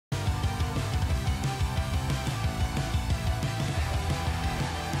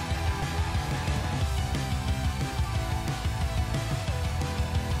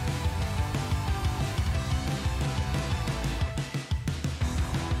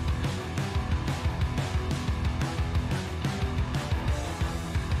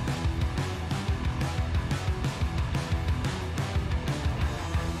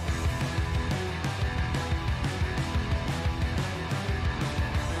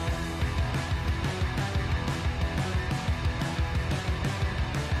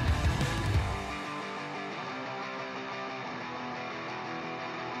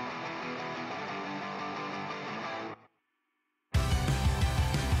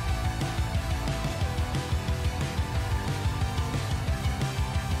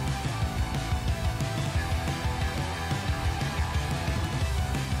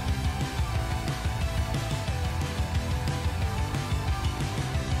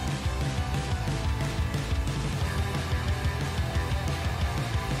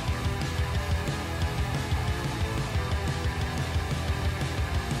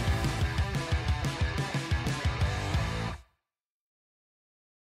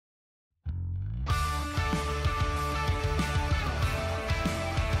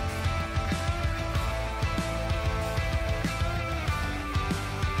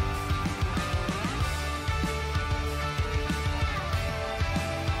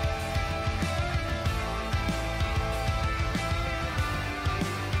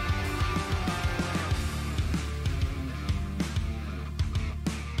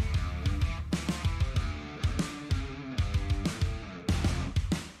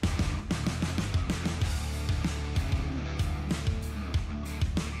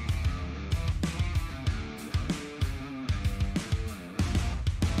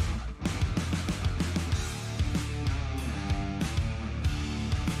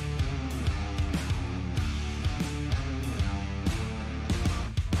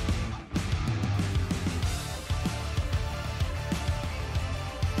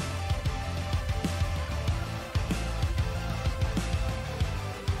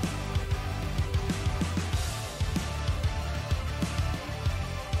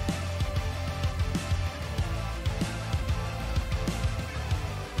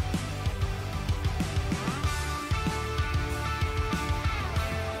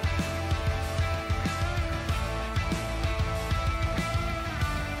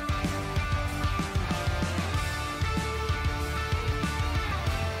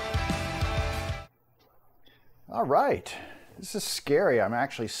All right, this is scary. I'm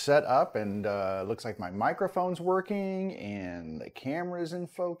actually set up and looks like my microphone's working and the camera's in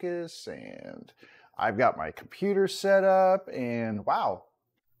focus and I've got my computer set up and wow,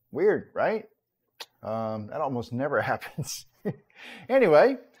 weird, right? That almost never happens.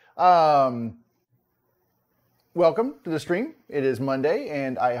 Anyway, welcome to the stream. It is Monday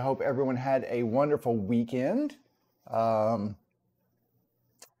and I hope everyone had a wonderful weekend. You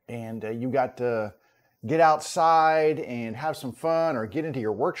got to get outside and have some fun, or get into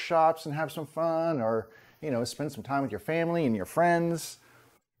your workshops and have some fun, or, you know, spend some time with your family and your friends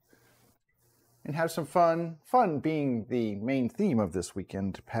and have some fun. Fun being the main theme of this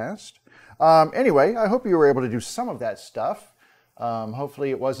weekend past. Anyway, I hope you were able to do some of that stuff.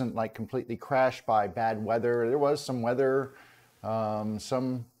 Hopefully it wasn't like completely crashed by bad weather. There was some weather.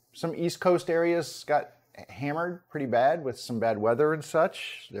 Some East Coast areas got hammered pretty bad with some bad weather and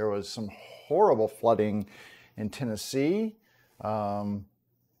such. There was some horrible flooding in Tennessee. Hopefully,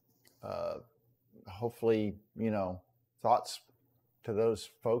 you know, thoughts to those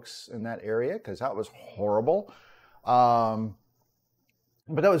folks in that area, because that was horrible. But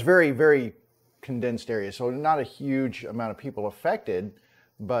that was very, very condensed area, so not a huge amount of people affected,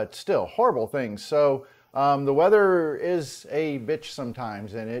 but still horrible things. So the weather is a bitch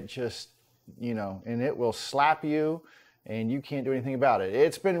sometimes, and it just, you know, and it will slap you and you can't do anything about it.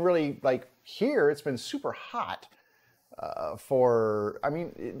 It's been really, like here, it's been super hot for, I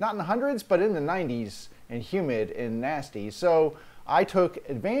mean, not in the hundreds, but in the 90s, and humid and nasty. So I took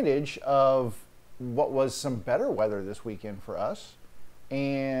advantage of what was some better weather this weekend for us,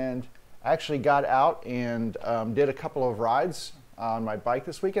 and actually got out and did a couple of rides on my bike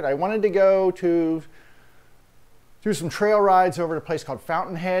this weekend. I wanted to go to do some trail rides over to a place called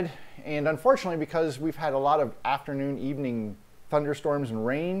Fountainhead, and unfortunately, because we've had a lot of afternoon, evening thunderstorms and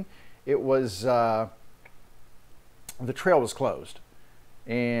rain, it was the trail was closed.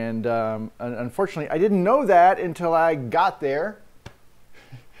 And unfortunately, I didn't know that until I got there.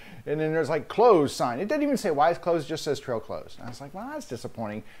 And then there's like closed sign. It didn't even say why it's closed, it just says trail closed. And I was like, well, that's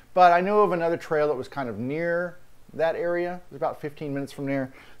disappointing. But I knew of another trail that was kind of near that area. It was about 15 minutes from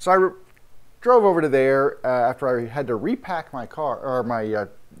there. So I drove over to there after I had to repack my car, or my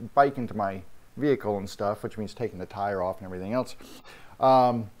bike into my vehicle and stuff, which means taking the tire off and everything else.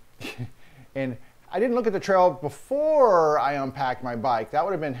 And I didn't look at the trail before I unpacked my bike. That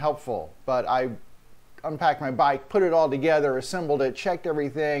would have been helpful, but I unpacked my bike, put it all together, assembled it, checked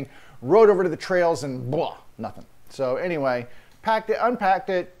everything, rode over to the trails, and blah, nothing. So anyway, packed it, unpacked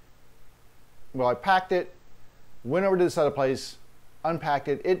it. Well, I packed it, went over to this other place, unpacked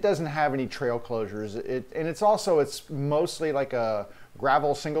it. It doesn't have any trail closures. And it's mostly like a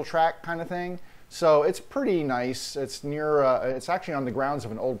gravel single track kind of thing. So it's pretty nice. It's near, it's actually on the grounds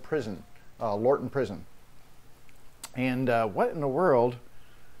of an old prison, Lorton Prison. And what in the world?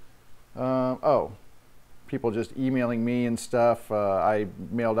 Oh, people just emailing me and stuff. I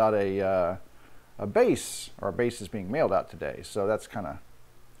mailed out a base, or a base is being mailed out today. So that's kind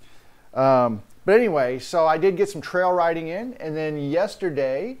of, but anyway, so I did get some trail riding in. And then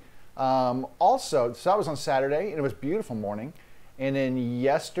yesterday, also, so that was on Saturday, and it was a beautiful morning. And then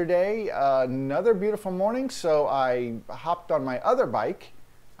yesterday, another beautiful morning. So I hopped on my other bike.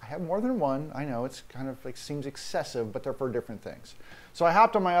 I have more than one. I know it's kind of like seems excessive, but they're for different things. So I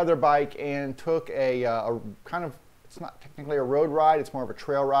hopped on my other bike and took a kind of, it's not technically a road ride, it's more of a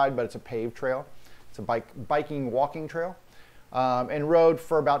trail ride, but it's a paved trail. It's a biking, walking trail, and rode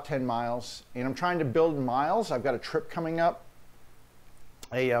for about 10 miles. And I'm trying to build miles. I've got a trip coming up,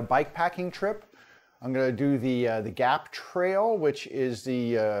 a bike packing trip. I'm going to do the Gap Trail, which is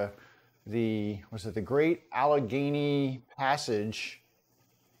the Great Allegheny Passage,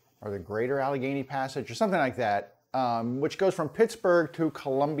 or the Greater Allegheny Passage, or something like that, which goes from Pittsburgh to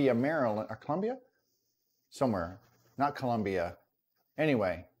Columbia, Maryland, or Columbia? Somewhere, not Columbia.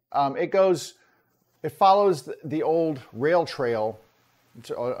 Anyway, it follows the old rail trail,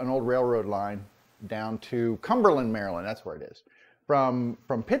 it's an old railroad line, down to Cumberland, Maryland. That's where it is. From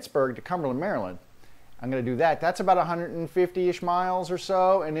Pittsburgh to Cumberland, Maryland. I'm going to do that. That's about 150-ish miles or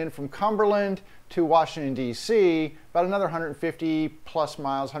so. And then from Cumberland to Washington, D.C., about another 150 plus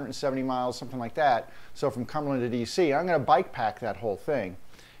miles, 170 miles, something like that. So from Cumberland to D.C., I'm going to bike pack that whole thing.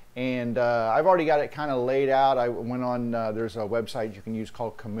 And I've already got it kind of laid out. I went on, there's a website you can use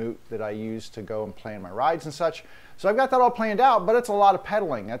called Komoot that I use to go and plan my rides and such. So I've got that all planned out, but it's a lot of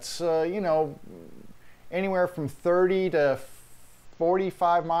pedaling. That's, you know, anywhere from 30 to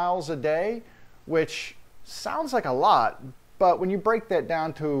 45 miles a day, which sounds like a lot, but when you break that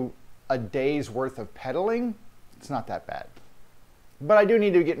down to a day's worth of pedaling, it's not that bad. But I do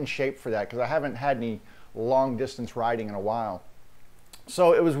need to get in shape for that because I haven't had any long distance riding in a while.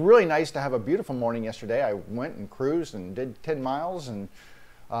 So it was really nice to have a beautiful morning yesterday. I went and cruised and did 10 miles, and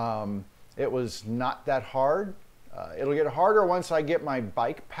it was not that hard. It'll get harder once I get my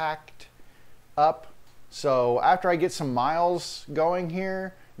bike packed up. So after I get some miles going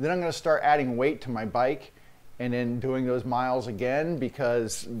here, then I'm going to start adding weight to my bike and then doing those miles again,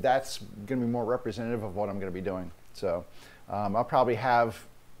 because that's going to be more representative of what I'm going to be doing. So I'll probably have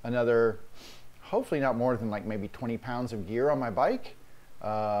another, hopefully not more than like maybe 20 pounds of gear on my bike.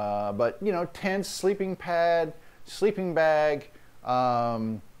 But you know, tent, sleeping pad, sleeping bag,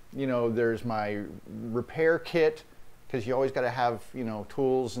 you know, there's my repair kit, because you always got to have, you know,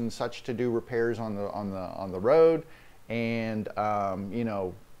 tools and such to do repairs on the road, and you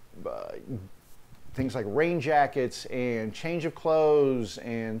know, things like rain jackets and change of clothes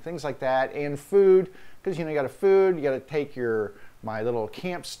and things like that, and food, because you know, you got food, you got to take my little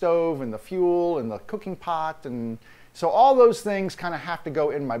camp stove and the fuel and the cooking pot, and so all those things kind of have to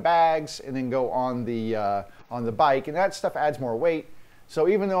go in my bags and then go on the bike, and that stuff adds more weight. So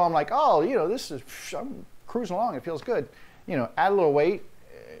even though I'm like, oh, you know, I'm cruising along, it feels good, you know, add a little weight,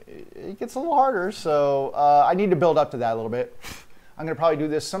 it gets a little harder. So I need to build up to that a little bit. I'm going to probably do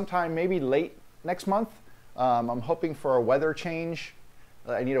this sometime maybe late next month. I'm hoping for a weather change.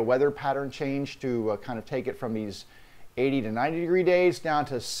 I need a weather pattern change to kind of take it from these 80 to 90 degree days down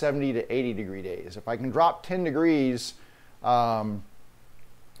to 70 to 80 degree days. If I can drop 10 degrees, that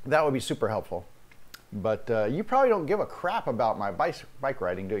would be super helpful. But you probably don't give a crap about my bike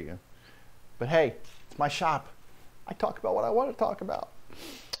riding, do you? But hey, it's my shop. I talk about what I want to talk about.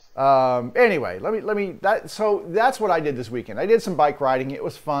 Anyway, so that's what I did this weekend. I did some bike riding. It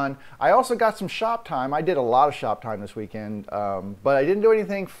was fun. I also got some shop time. I did a lot of shop time this weekend, but I didn't do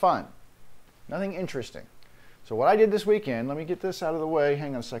anything fun, nothing interesting. So what I did this weekend, let me get this out of the way.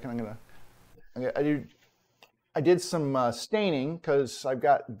 Hang on a second. I did some staining, because I've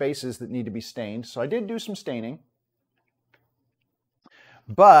got bases that need to be stained. So I did do some staining.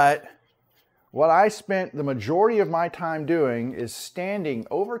 But what I spent the majority of my time doing is standing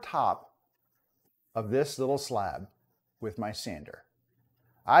over top of this little slab with my sander.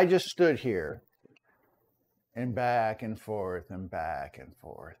 I just stood here and back and forth and back and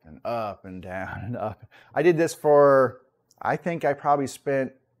forth and up and down and up. I did this for, I think I probably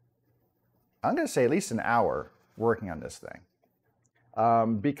spent, I'm going to say at least an hour working on this thing,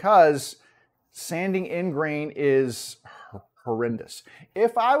 because sanding end grain is horrendous.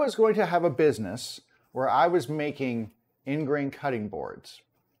 If I was going to have a business where I was making end grain cutting boards,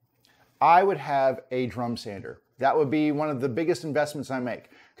 I would have a drum sander. That would be one of the biggest investments I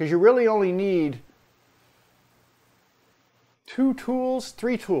make, because you really only need 2 tools,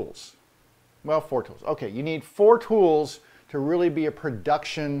 3 tools, well, 4 tools. Okay, you need 4 tools to really be a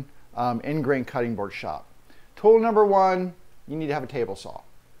production end grain cutting board shop. Tool number 1, you need to have a table saw.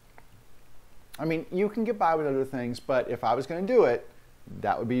 I mean, you can get by with other things, but if I was going to do it,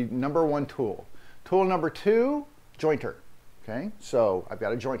 that would be number 1 tool. Tool number 2, jointer. Okay, so I've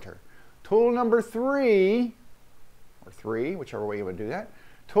got a jointer. Tool number 3, or 3, whichever way you would do that.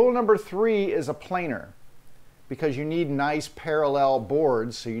 Tool number 3 is a planer, because you need nice parallel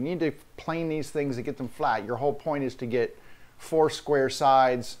boards, so you need to plane these things to get them flat. Your whole point is to get 4 square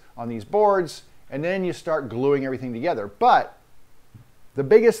sides on these boards, and then you start gluing everything together. But the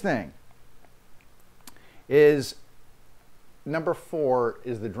biggest thing is number 4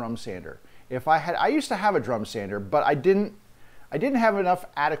 is the drum sander. I used to have a drum sander, but I didn't have enough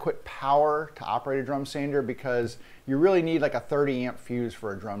adequate power to operate a drum sander, because you really need like a 30 amp fuse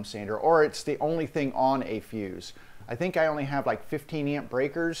for a drum sander, or it's the only thing on a fuse. I think I only have like 15 amp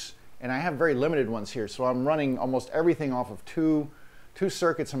breakers, and I have very limited ones here, so I'm running almost everything off of two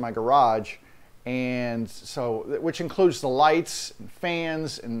circuits in my garage, and so, which includes the lights and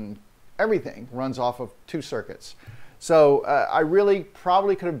fans and everything runs off of 2 circuits. So I really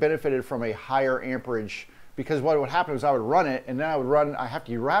probably could have benefited from a higher amperage, because what would happen is I would run it, and then I have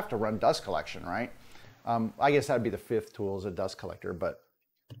to run dust collection, right? I guess that'd be the 5th tool, is a dust collector, but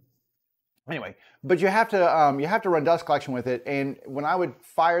anyway, but you have to run dust collection with it. And when I would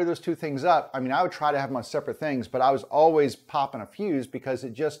fire those 2 things up, I mean, I would try to have them on separate things, but I was always popping a fuse, because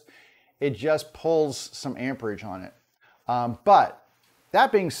it just pulls some amperage on it. But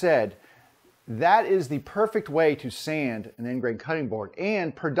that being said, that is the perfect way to sand an end grain cutting board.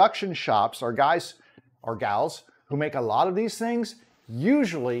 And production shops, or guys or gals who make a lot of these things,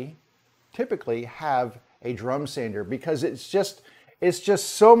 typically have a drum sander, because it's just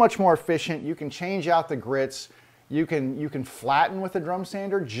so much more efficient. You can change out the grits. You can flatten with a drum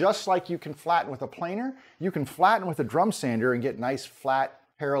sander, just like you can flatten with a planer. You can flatten with a drum sander and get nice flat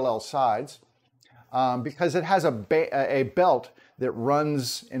parallel sides. because it has a belt that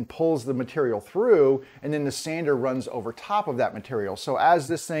runs and pulls the material through, and then the sander runs over top of that material. So as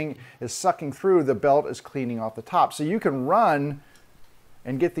this thing is sucking through, the belt is cleaning off the top. So you can run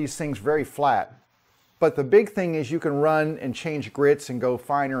and get these things very flat. But the big thing is you can run and change grits and go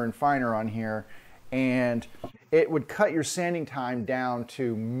finer and finer on here, and it would cut your sanding time down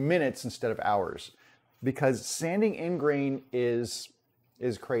to minutes instead of hours, because sanding end grain is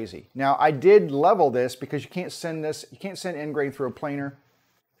crazy. Now I did level this because you can't send end grain through a planer.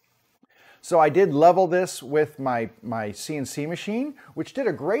 So I did level this with my CNC machine, which did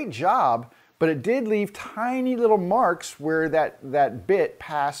a great job, but it did leave tiny little marks where that bit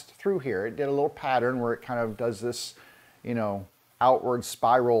passed through here. It did a little pattern where it kind of does this, you know, outward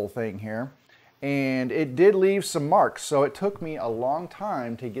spiral thing here. And it did leave some marks, so it took me a long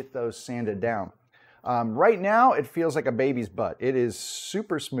time to get those sanded down. Right now, it feels like a baby's butt. It is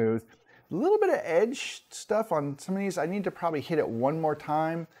super smooth. A little bit of edge stuff on some of these. I need to probably hit it one more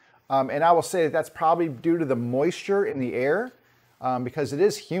time. And I will say that that's probably due to the moisture in the air, because it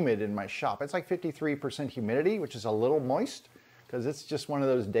is humid in my shop. It's like 53% humidity, which is a little moist, because it's just one of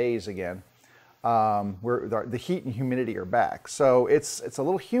those days again, where the heat and humidity are back. So it's a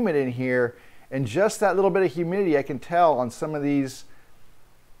little humid in here, and just that little bit of humidity, I can tell on some of these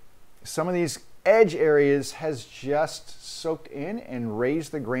edge areas has just soaked in and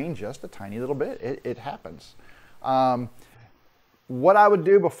raised the grain just a tiny little bit. It happens. What I would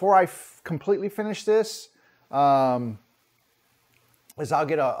do before I completely finish this is I'll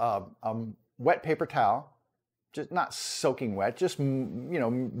get a wet paper towel, just not soaking wet, just, you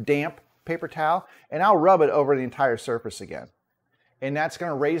know, damp paper towel, and I'll rub it over the entire surface again. And that's going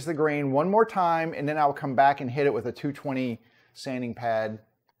to raise the grain one more time, and then I'll come back and hit it with a 220 sanding pad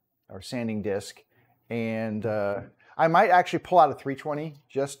or sanding disc. And I might actually pull out a 320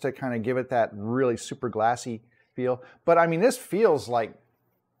 just to kind of give it that really super glassy feel. But I mean, this feels like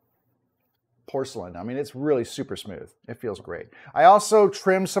porcelain. I mean, it's really super smooth. It feels great. I also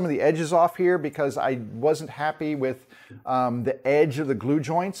trimmed some of the edges off here because I wasn't happy with the edge of the glue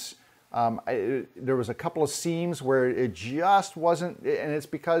joints. There was a couple of seams where it just wasn't, and it's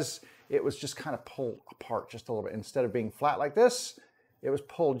because it was just kind of pulled apart just a little bit. Instead of being flat like this, it was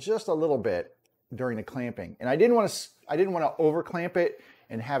pulled just a little bit during the clamping. And I didn't want to over clamp it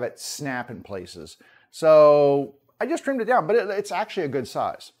and have it snap in places. So I just trimmed it down, but it's actually a good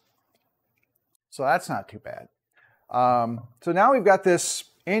size. So that's not too bad. So now we've got this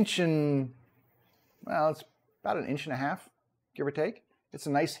it's about 1.5 inches, give or take. It's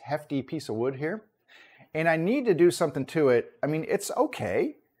a nice hefty piece of wood here. And I need to do something to it. I mean, it's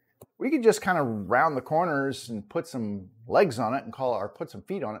okay. We could just kind of round the corners and put some legs on it and or put some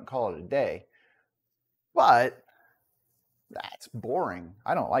feet on it and call it a day. But that's boring.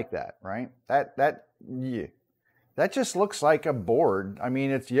 I don't like that, right? Yeah. That just looks like a board. I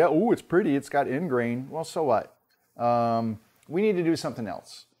mean, it's pretty. It's got end grain. Well, so what? We need to do something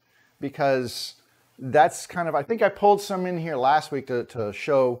else, because that's kind of, I think I pulled some in here last week to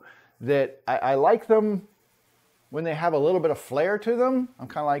show that I like them when they have a little bit of flair to them. I'm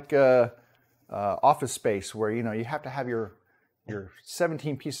kind of like Office Space, where, you know, you have to have your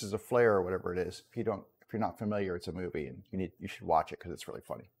 17 pieces of flair or whatever it is. If you're not familiar, it's a movie, and you should watch it because it's really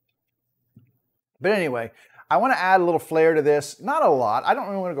funny. But anyway, I want to add a little flair to this. Not a lot. I don't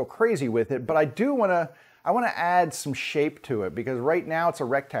really want to go crazy with it, but I want to add some shape to it, because right now it's a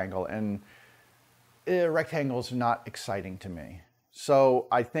rectangle, and rectangles are not exciting to me. So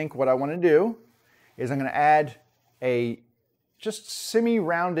I think what I want to do is I'm going to add a just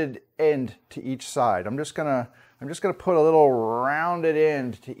semi-rounded end to each side. I'm just gonna put a little rounded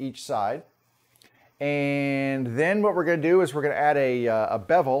end to each side. And then what we're going to do is we're going to add a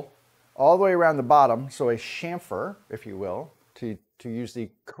bevel all the way around the bottom, so a chamfer, if you will, to use the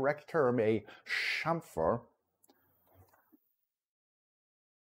correct term, a chamfer.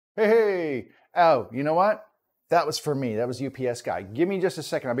 Hey, oh, you know what? That was for me. That was UPS guy. Give me just a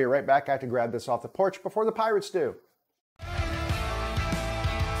second. I'll be right back. I have to grab this off the porch before the pirates do.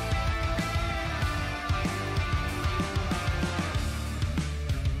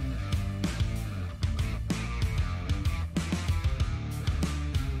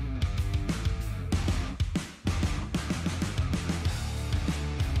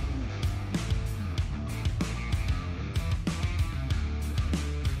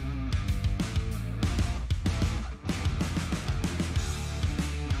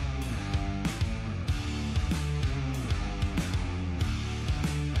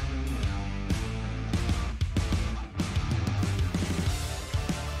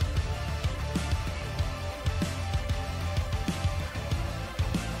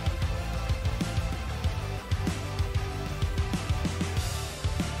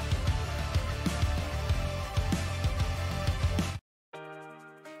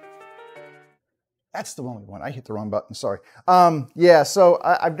 That's the one we want. I hit the wrong button, sorry. Yeah, so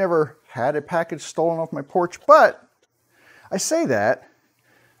I've never had a package stolen off my porch, but I say that.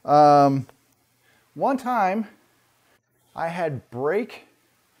 One time I had brake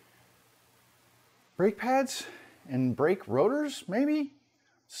pads and brake rotors, maybe,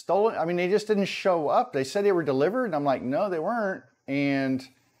 stolen. I mean, they just didn't show up. They said they were delivered, and I'm like, no, they weren't. And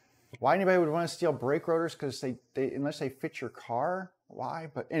why anybody would want to steal brake rotors? Because they unless they fit your car, why?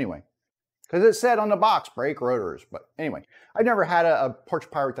 But anyway, because it said on the box, brake rotors. But anyway, I've never had a porch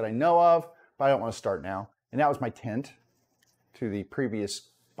pirate that I know of, but I don't want to start now. And that was my tent to the previous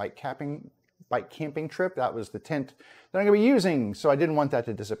bike camping trip. That was the tent that I'm going to be using, so I didn't want that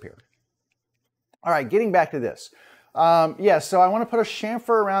to disappear. All right, getting back to this. Yeah, so I want to put a chamfer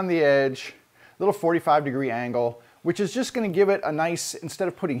around the edge, a little 45-degree angle, which is just going to give it a nice, instead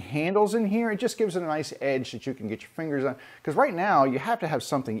of putting handles in here, it just gives it a nice edge that you can get your fingers on. Because right now, you have to have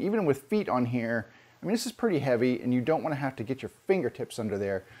something, even with feet on here. I mean, this is pretty heavy, and you don't want to have to get your fingertips under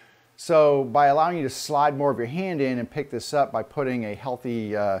there. So by allowing you to slide more of your hand in and pick this up by putting a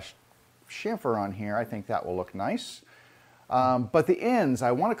healthy chamfer on here, I think that will look nice. But the ends,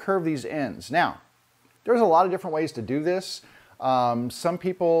 I want to curve these ends. Now, there's a lot of different ways to do this. Some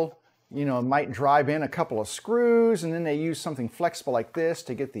people, you know, might drive in a couple of screws and then they use something flexible like this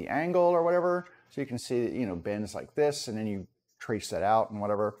to get the angle or whatever. So you can see, you know, bends like this and then you trace that out and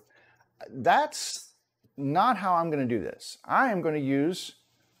whatever. That's not how I'm going to do this. I am going to use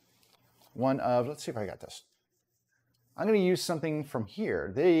one of, let's see if I got this. I'm going to use something from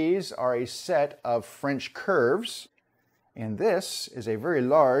here. These are a set of French curves, and this is a very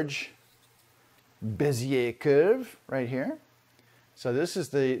large Bezier curve right here. So this is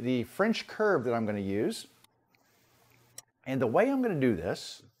the French curve that I'm going to use. And the way I'm going to do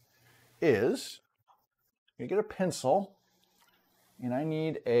this is I'm going to get a pencil, and I'm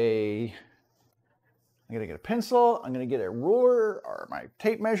going to get a pencil, I'm going to get a ruler or my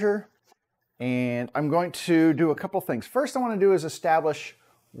tape measure, and I'm going to do a couple things. First I want to do is establish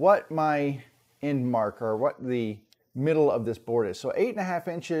what my end mark or what the middle of this board is. So 8.5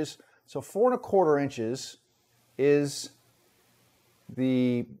 inches, so 4 1/4 inches is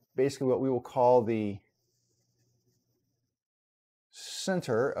basically what we will call the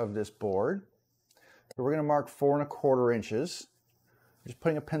center of this board. So we're going to mark 4 1/4 inches. I'm just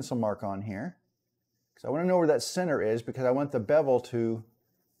putting a pencil mark on here because I want to know where that center is because I want the bevel to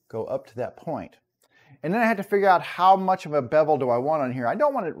go up to that point. And then I had to figure out how much of a bevel do I want on here. I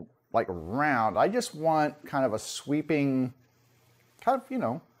don't want it like round. I just want kind of a sweeping, kind of, you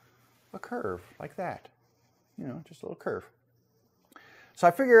know, a curve like that. You know, just a little curve. So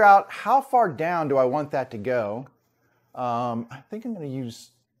I figure out how far down do I want that to go. I think I'm going to use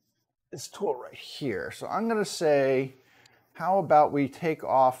this tool right here. So I'm going to say, how about we take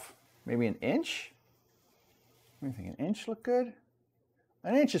off maybe an inch? What do you think, an inch look good?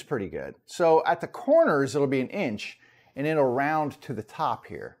 An inch is pretty good. So at the corners, it'll be an inch, and it'll round to the top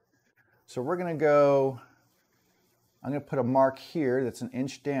here. So we're going to go, I'm going to put a mark here that's an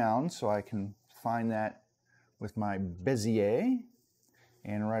inch down so I can find that with my Bezier.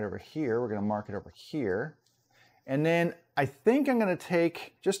 And right over here, we're going to mark it over here. And then I think I'm going to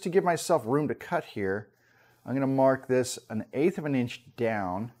take, just to give myself room to cut here, I'm going to mark this 1/8 of an inch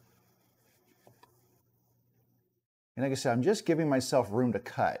down. And like I said, I'm just giving myself room to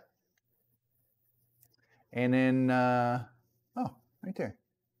cut. And then, oh, right there.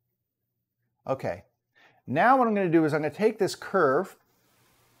 Okay. Now what I'm going to do is I'm going to take this curve,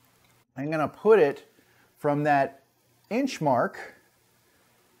 I'm going to put it from that inch mark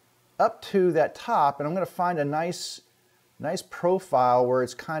up to that top, and I'm going to find a nice profile where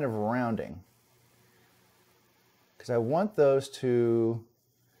it's kind of rounding. Because I want those to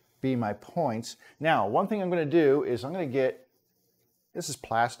be my points. Now, one thing I'm going to do is I'm going to get, this is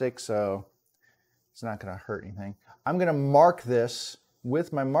plastic, so it's not going to hurt anything. I'm going to mark this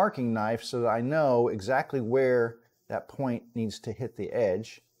with my marking knife so that I know exactly where that point needs to hit the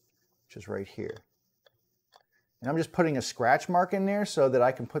edge, which is right here. And I'm just putting a scratch mark in there so that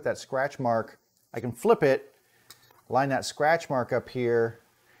I can put that scratch mark, I can flip it, line that scratch mark up here,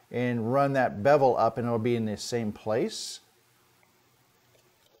 and run that bevel up, and it'll be in the same place.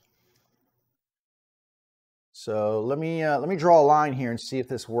 So let me draw a line here and see if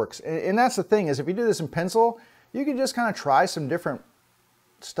this works. And that's the thing, is if you do this in pencil, you can just kind of try some different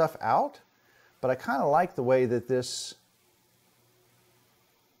stuff out. But I kind of like the way that this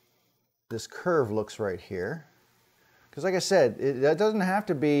curve looks right here. Because like I said, that doesn't have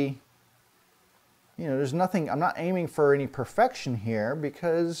to be, you know, there's nothing, I'm not aiming for any perfection here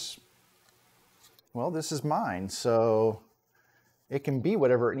because, well, this is mine. So it can be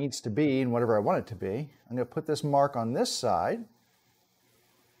whatever it needs to be and whatever I want it to be. I'm going to put this mark on this side.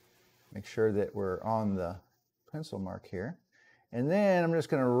 Make sure that we're on the pencil mark here. And then I'm just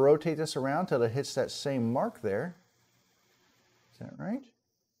going to rotate this around till it hits that same mark there. Is that right?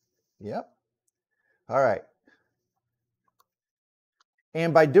 Yep. All right.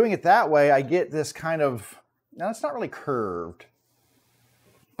 And by doing it that way, I get this kind of, now it's not really curved,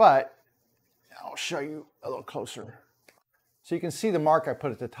 but I'll show you a little closer. So you can see the mark I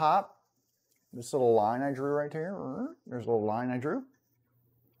put at the top. This little line I drew right here. There's a little line I drew.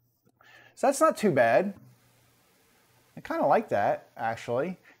 So that's not too bad. I kind of like that,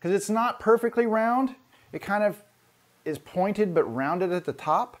 actually, because it's not perfectly round. It kind of is pointed but rounded at the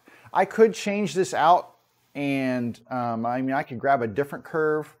top. I could change this out, and I mean, I could grab a different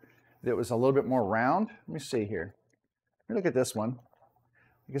curve that was a little bit more round. Let me see here. Let me look at this one.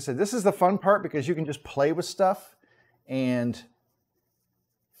 Like I said, this is the fun part because you can just play with stuff and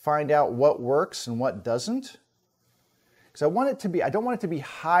find out what works and what doesn't. Because I want it to be, I don't want it to be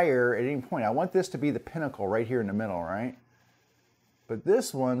higher at any point. I want this to be the pinnacle right here in the middle, right? But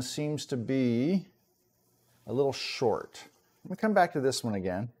this one seems to be a little short. Let me come back to this one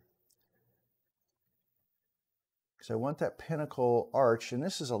again. Because I want that pinnacle arch, and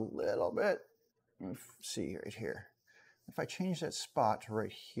this is a little bit, let me see right here. If I change that spot to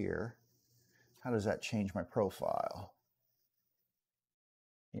right here, how does that change my profile?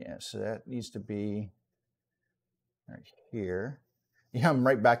 Yeah, so that needs to be right here. Yeah, I'm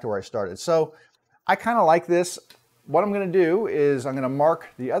right back to where I started. So I kind of like this. What I'm going to do is I'm going to mark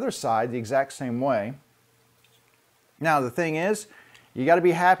the other side the exact same way. Now the thing is, you got to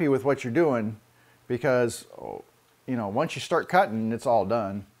be happy with what you're doing because, you know, once you start cutting, it's all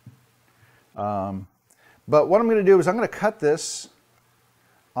done. But what I'm going to do is I'm going to cut this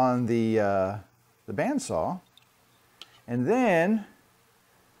on the bandsaw, and then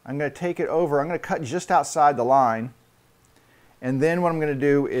I'm going to take it over. I'm going to cut just outside the line, and then what I'm going to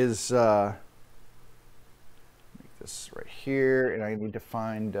do is make this right here, and I need to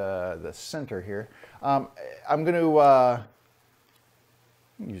find the center here. I'm going to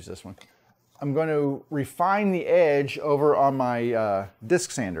use this one. I'm going to refine the edge over on my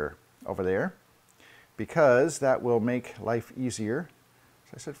disc sander over there, because that will make life easier.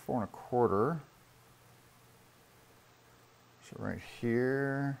 So I said 4 1/4. So right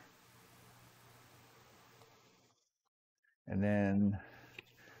here. And then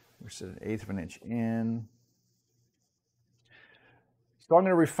we said 1/8 of an inch in. So I'm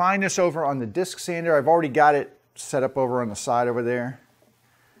going to refine this over on the disc sander. I've already got it set up over on the side over there.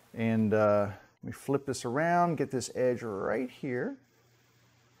 And we flip this around, get this edge right here.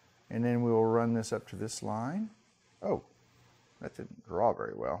 And then we will run this up to this line. Oh, that didn't draw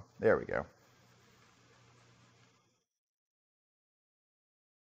very well. There we go.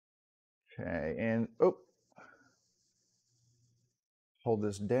 Okay, and hold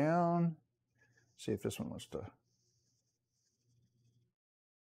this down. See if this one wants to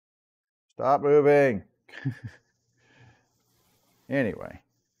stop moving. Anyway,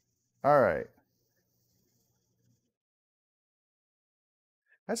 all right.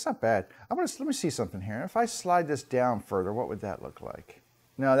 That's not bad. Let me see something here. If I slide this down further, what would that look like?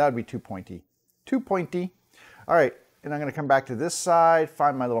 No, that would be too pointy. Too pointy. All right, and I'm going to come back to this side,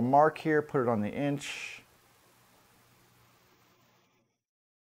 find my little mark here, put it on the inch.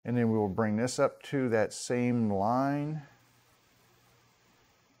 And then we will bring this up to that same line.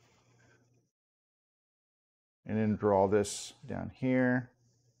 And then draw this down here.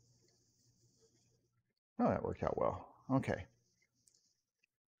 Oh, that worked out well. Okay.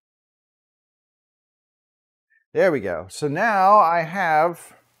 There we go. So now I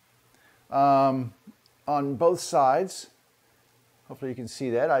have on both sides, hopefully you can see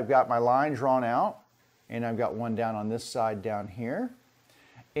that, I've got my line drawn out, and I've got one down on this side down here.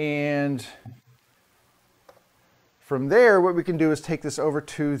 And from there, what we can do is take this over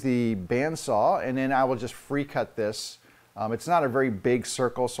to the bandsaw, and then I will just free cut this. It's not a very big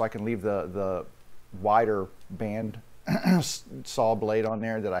circle, so I can leave the wider band saw blade on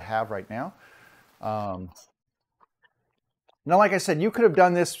there that I have right now. Now, like I said, you could have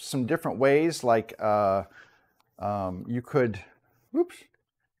done this some different ways. Like you could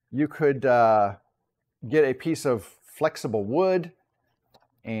get a piece of flexible wood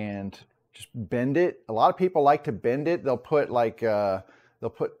and just bend it. A lot of people like to bend it. They'll put they'll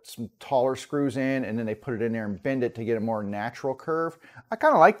put some taller screws in, and then they put it in there and bend it to get a more natural curve. I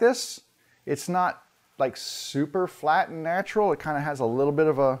kind of like this. It's not like super flat and natural. It kind of has a little bit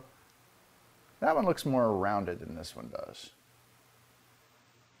of a, that one looks more rounded than this one does.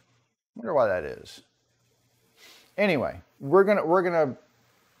 Wonder why that is. Anyway, we're gonna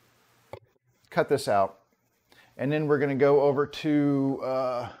cut this out, and then we're gonna go over to.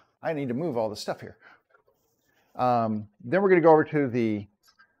 I need to move all the stuff here. Then we're gonna go over to the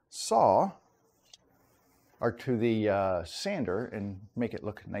saw, or to the sander, and make it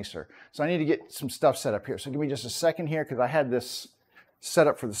look nicer. So I need to get some stuff set up here. So give me just a second here, because I had this set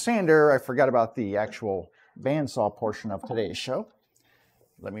up for the sander. I forgot about the actual bandsaw portion of today's show.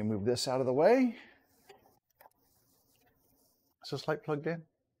 Let me move this out of the way. Is this light plugged in?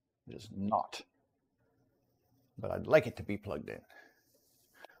 It is not. But I'd like it to be plugged in.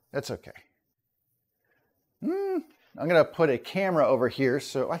 That's okay. I'm going to put a camera over here.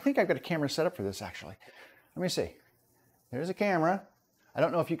 So I think I've got a camera set up for this, actually. Let me see. There's a camera. I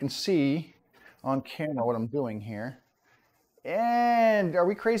don't know if you can see on camera what I'm doing here. And are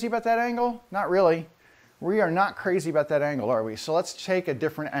we crazy about that angle? Not really. We are not crazy about that angle, are we? So let's take a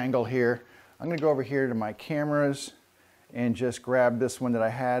different angle here. I'm going to go over here to my cameras and just grab this one that I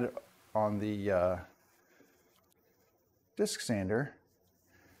had on the disc sander.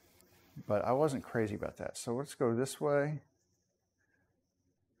 But I wasn't crazy about that. So let's go this way.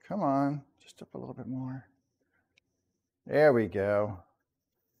 Come on, just up a little bit more. There we go.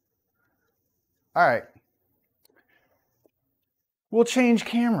 All right. We'll change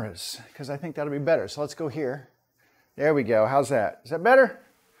cameras because I think that'll be better. So let's go here. There we go. How's that? Is that better?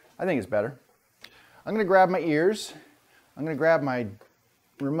 I think it's better. I'm going to grab my ears. I'm going to grab my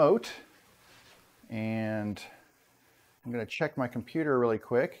remote, and I'm going to check my computer really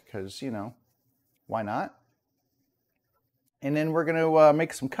quick because, you know, why not? And then we're going to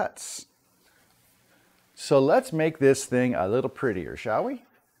make some cuts. So let's make this thing a little prettier, shall we?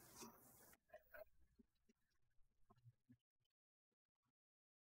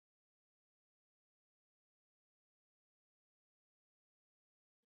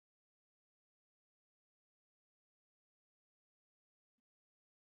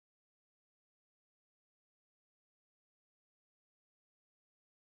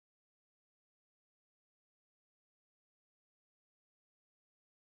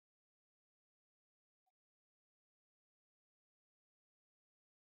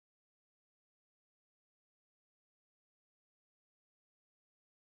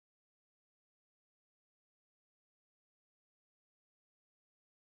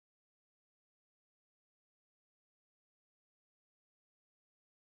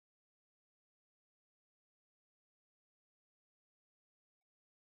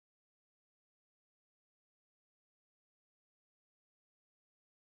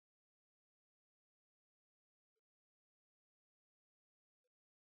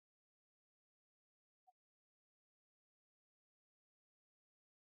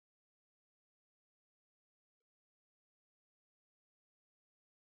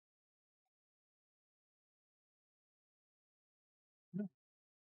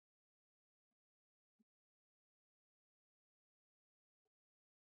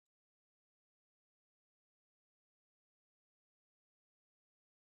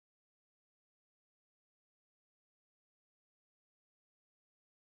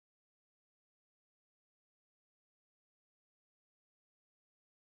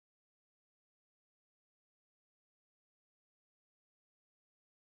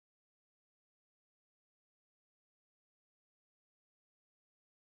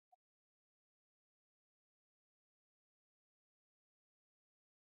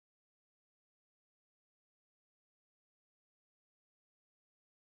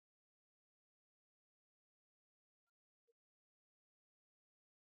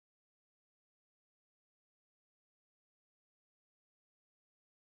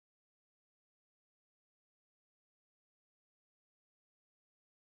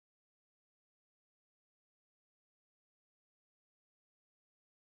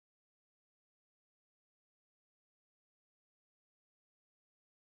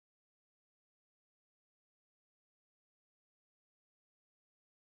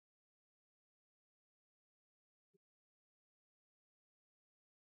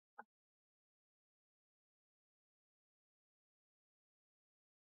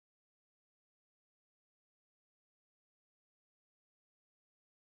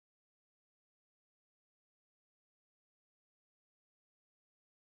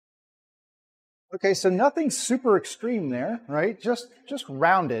 Okay, so nothing super extreme there, right? Just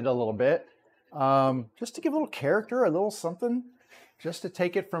rounded a little bit, just to give a little character, a little something, just to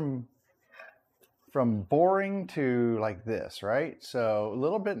take it from boring to like this, right? So a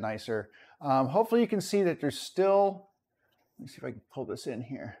little bit nicer. Hopefully you can see that there's still. Let me see if I can pull this in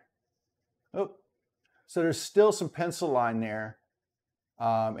here. Oh, so there's still some pencil line there,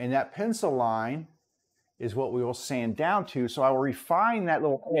 and that pencil line is what we will sand down to. So I will refine that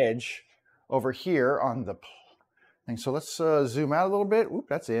little edge over here on the thing. So let's zoom out a little bit. Oop,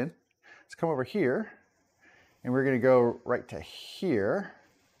 that's in. Let's come over here, and we're going to go right to here.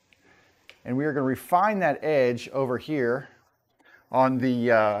 And we are going to refine that edge over here on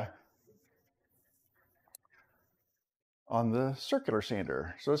the circular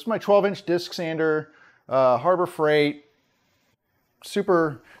sander. So this is my 12-inch disc sander, Harbor Freight.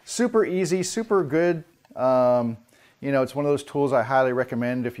 Super easy, super good. You know, it's one of those tools I highly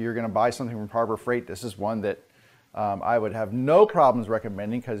recommend if you're going to buy something from Harbor Freight. This is one that I would have no problems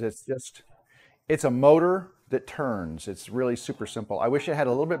recommending because it's a motor that turns. It's really super simple. I wish it had a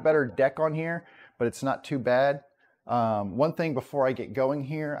little bit better deck on here, but it's not too bad. One thing before I get going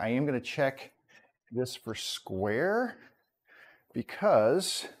here, I am going to check this for square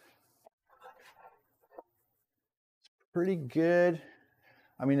because it's pretty good.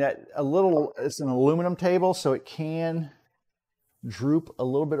 I mean, it's an aluminum table, so it can droop a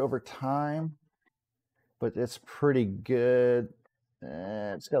little bit over time, but it's pretty good.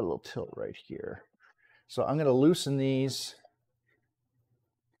 It's got a little tilt right here. So I'm going to loosen these.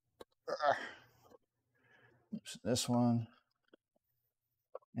 Loosen this one.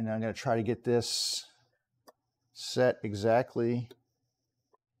 And I'm going to try to get this set exactly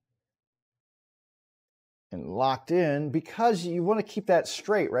and locked in because you want to keep that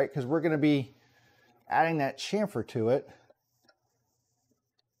straight, right? Because we're going to be adding that chamfer to it.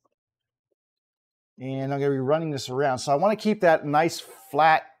 And I'm going to be running this around. So I want to keep that nice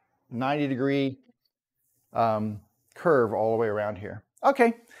flat 90-degree curve all the way around here.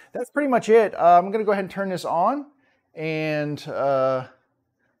 Okay, that's pretty much it. I'm going to go ahead and turn this on and turn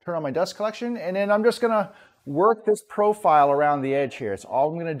on my dust collection. And then I'm just going to work this profile around the edge here. It's all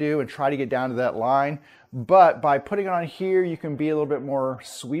I'm going to do and try to get down to that line. But by putting it on here, you can be a little bit more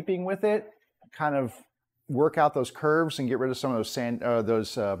sweeping with it, kind of work out those curves and get rid of some of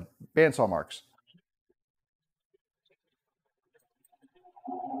those bandsaw marks.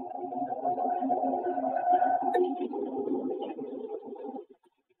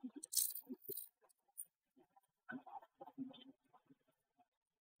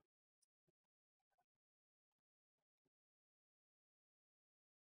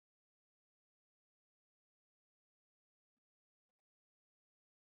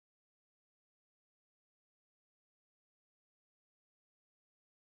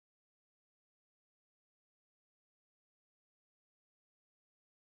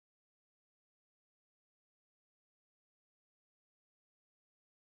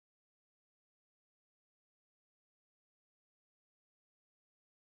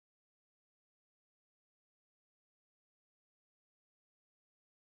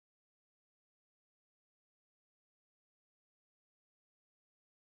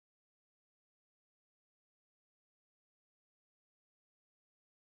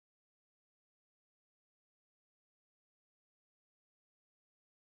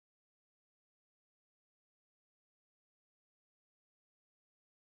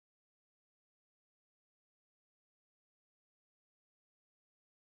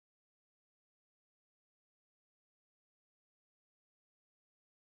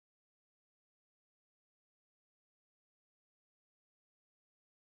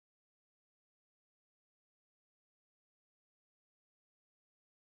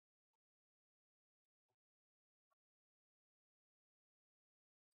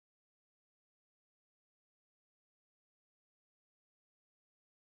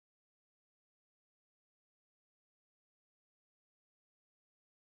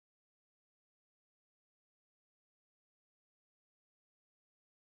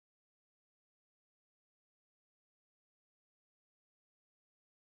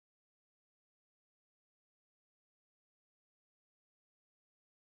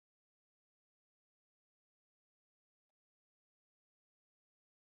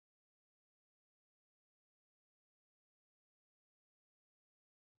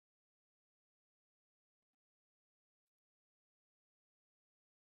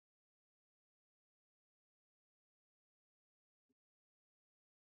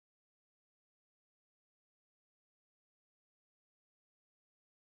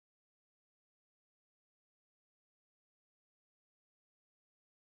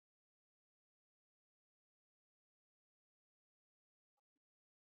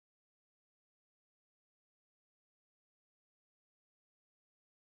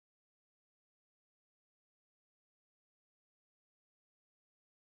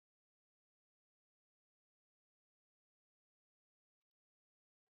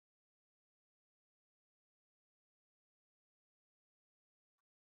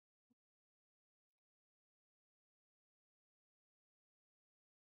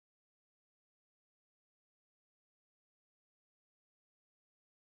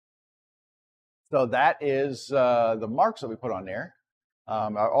 So that is the marks that we put on there.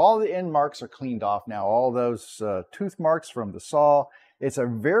 All the end marks are cleaned off now. All those tooth marks from the saw. It's a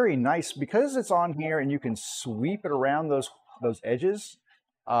very nice, because it's on here and you can sweep it around those edges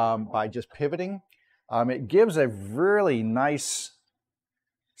by just pivoting. It gives a really nice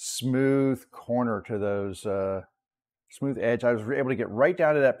smooth corner to those, smooth edge. I was able to get right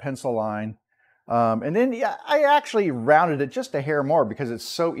down to that pencil line. And then yeah, I actually rounded it just a hair more because it's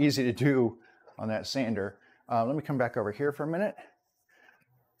so easy to do on that sander. Let me come back over here for a minute.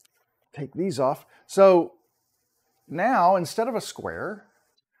 Take these off. So now instead of a square,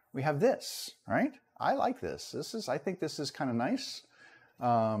 we have this, right? I like this. I think this is kind of nice.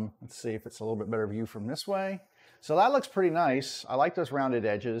 Let's see if it's a little bit better view from this way. So that looks pretty nice. I like those rounded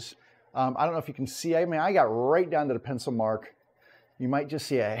edges. I don't know if you can see, I mean, I got right down to the pencil mark. You might just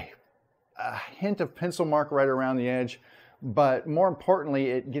see a hint of pencil mark right around the edge, but more importantly,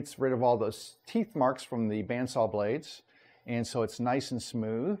 it gets rid of all those teeth marks from the bandsaw blades. And so it's nice and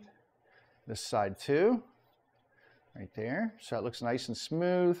smooth. This side too, right there. So it looks nice and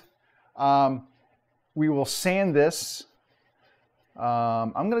smooth. We will sand this.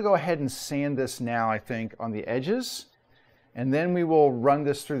 I'm going to go ahead and sand this now, I think, on the edges, and then we will run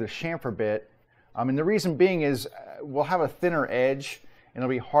this through the chamfer bit. And the reason being is we'll have a thinner edge, and it'll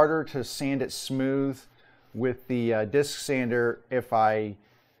be harder to sand it smooth with the disc sander if I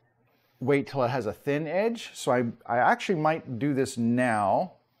wait till it has a thin edge. So I actually might do this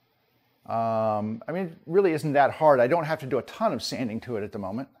now. I mean, it really isn't that hard. I don't have to do a ton of sanding to it at the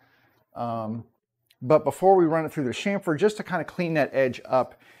moment. But before we run it through the chamfer, just to kind of clean that edge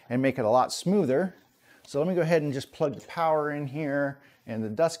up and make it a lot smoother. So let me go ahead and just plug the power in here and the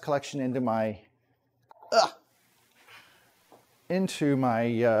dust collection into my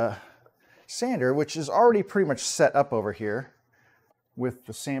sander, which is already pretty much set up over here with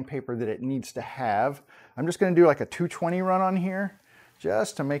the sandpaper that it needs to have. I'm just going to do like a 220 run on here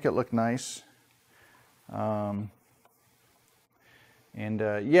just to make it look nice.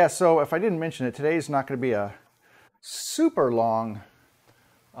 Yeah, so if I didn't mention it, today's not going to be a super long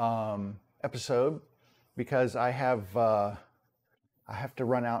episode because I have to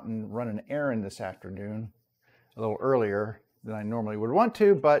run out and run an errand this afternoon a little earlier than I normally would want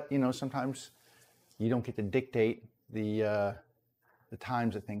to, but you know, sometimes you don't get to dictate the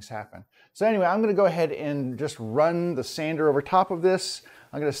times that things happen. So anyway, I'm going to go ahead and just run the sander over top of this.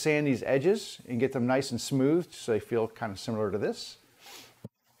 I'm going to sand these edges and get them nice and smooth so they feel kind of similar to this.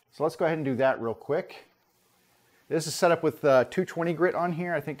 So let's go ahead and do that real quick. This is set up with 220 grit on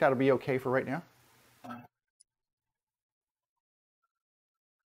here. I think that'll be okay for right now.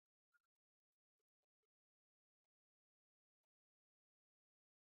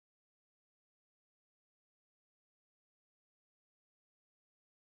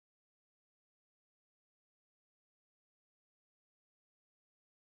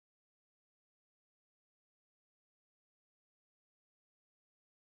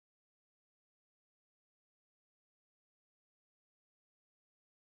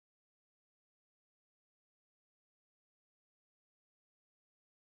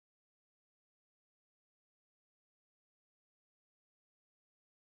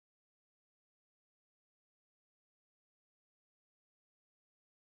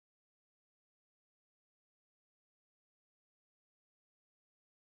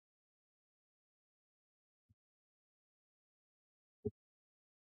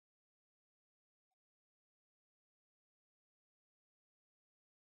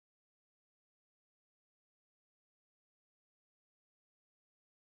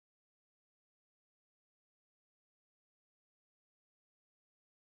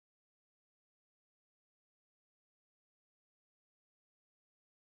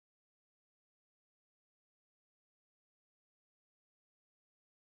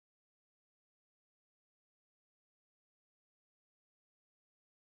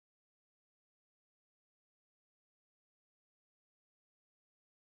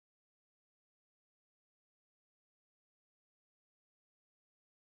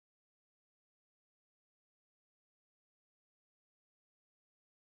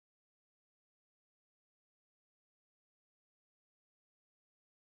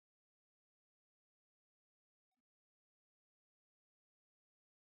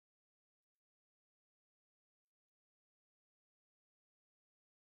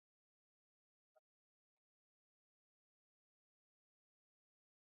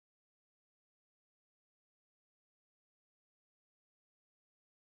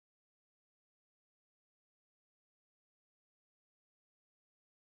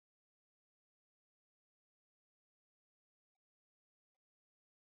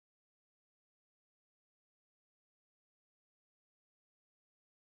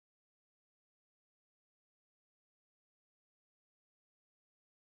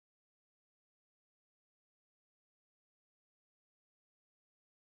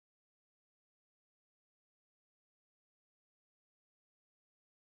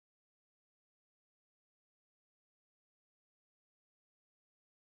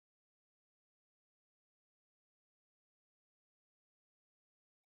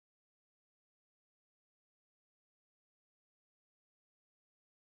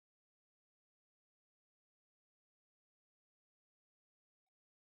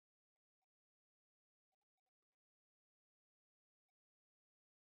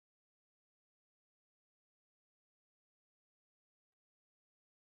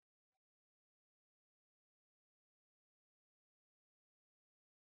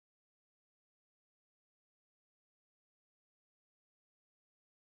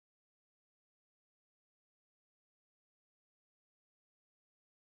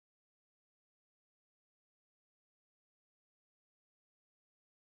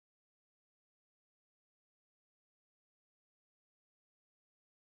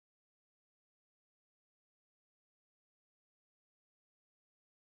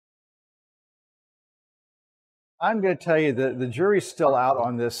 I'm going to tell you that the jury's still out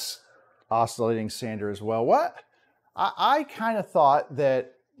on this oscillating sander as well. What? I kind of thought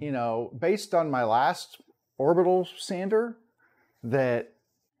that, you know, based on my last orbital sander, that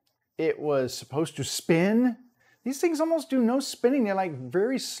it was supposed to spin. These things almost do no spinning. They like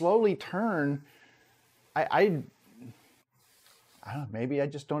very slowly turn. I don't know, maybe I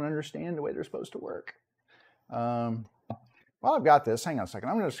just don't understand the way they're supposed to work. Well, I've got this. Hang on a second.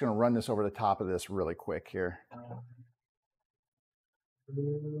 I'm just going to run this over the top of this really quick here.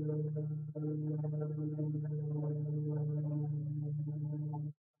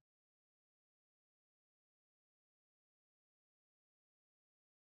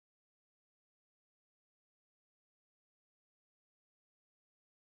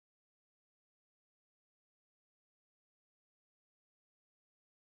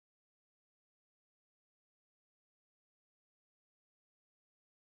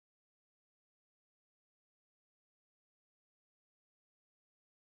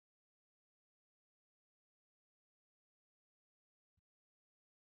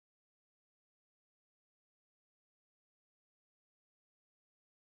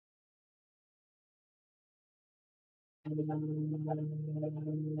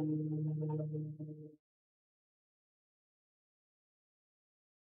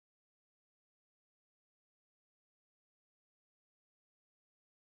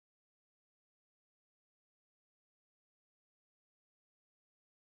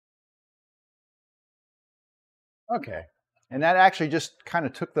 Okay. And that actually just kind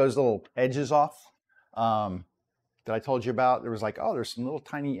of took those little edges off that I told you about. There was like, oh, there's some little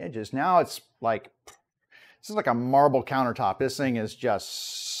tiny edges. Now it's like, this is like a marble countertop. This thing is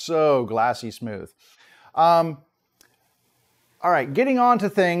just so glassy smooth. All right, getting on to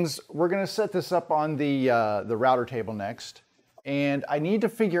things, we're going to set this up on the router table next. And I need to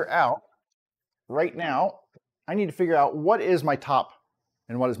figure out, right now, I need to figure out what is my top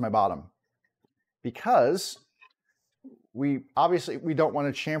and what is my bottom. Because we don't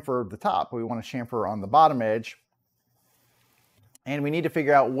want to chamfer the top. We want to chamfer on the bottom edge. And we need to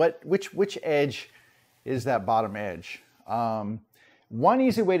figure out which edge is that bottom edge. One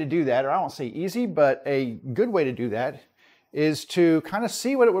easy way to do that, or I won't say easy, but a good way to do that is to kind of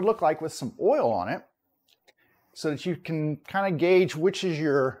see what it would look like with some oil on it so that you can kind of gauge which is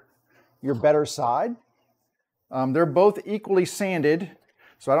your better side. They're both equally sanded,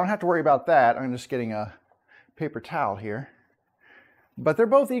 so I don't have to worry about that. I'm just getting a paper towel here. But they're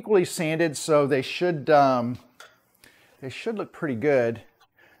both equally sanded, so they should look pretty good.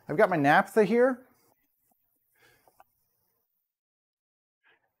 I've got my naphtha here.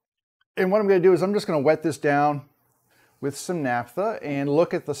 And what I'm going to do is I'm just going to wet this down with some naphtha and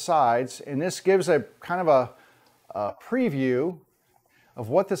look at the sides. And this gives a kind of a preview of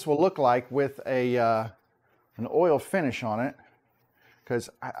what this will look like with an oil finish on it. Because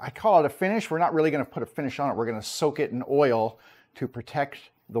I call it a finish. We're not really going to put a finish on it. We're going to soak it in oil to protect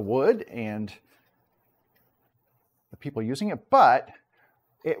the wood and the people using it. But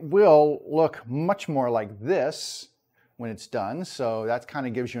it will look much more like this when it's done. So that kind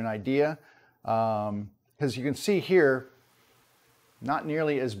of gives you an idea. Because you can see here, not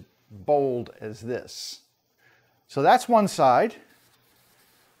nearly as bold as this. So that's one side.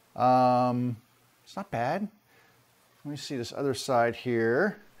 It's not bad. Let me see this other side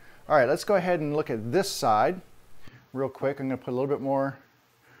here. All right, let's go ahead and look at this side real quick. I'm going to put a little bit more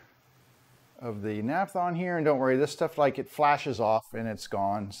of the naphtha on here. And don't worry, this stuff, like, it flashes off and it's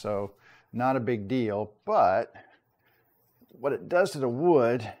gone. So not a big deal. But what it does to the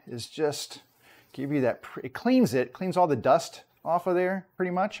wood is just give you that, it cleans all the dust off of there pretty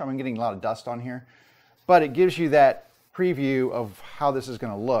much. I'm getting a lot of dust on here. But it gives you that preview of how this is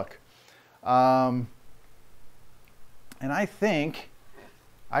going to look. And I think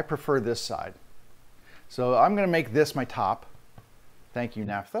I prefer this side. So I'm going to make this my top. Thank you,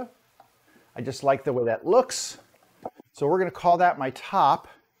 naphtha. I just like the way that looks. So we're going to call that my top.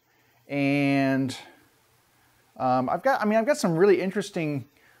 And I've got some really interesting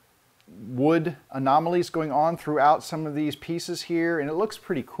wood anomalies going on throughout some of these pieces here, and it looks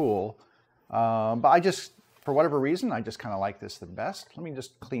pretty cool. But I just, for whatever reason, I just kind of like this the best. Let me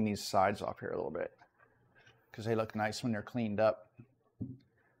just clean these sides off here a little bit, because they look nice when they're cleaned up.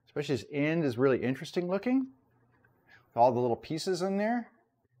 Especially this end is really interesting looking, with all the little pieces in there.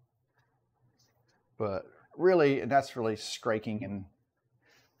 But really, and that's really striking and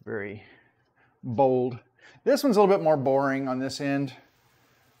very bold. This one's a little bit more boring on this end,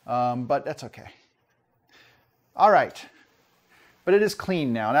 but that's okay. All right, but it is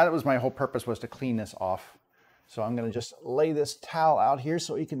clean now. That was my whole purpose, was to clean this off. So I'm gonna just lay this towel out here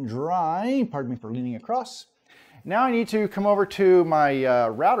so it can dry. Pardon me for leaning across. Now I need to come over to my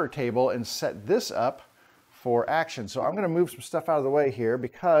router table and set this up for action. So I'm going to move some stuff out of the way here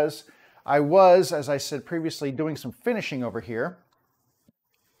because I was, as I said previously, doing some finishing over here,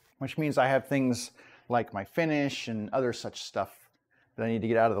 which means I have things like my finish and other such stuff that I need to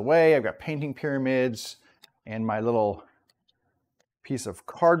get out of the way. I've got painting pyramids and my little piece of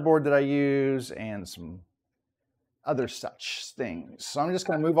cardboard that I use and some other such things. So I'm just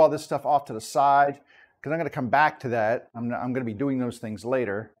going to move all this stuff off to the side because I'm going to come back to that. I'm going to be doing those things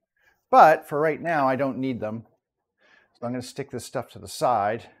later. But for right now, I don't need them. So I'm going to stick this stuff to the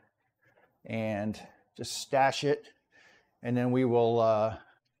side and just stash it. And then we will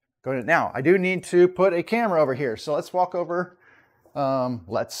go to, now I do need to put a camera over here. So let's walk over.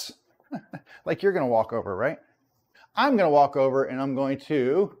 Let's, like you're going to walk over, right? I'm going to walk over and I'm going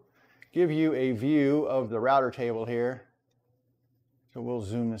to give you a view of the router table here. So we'll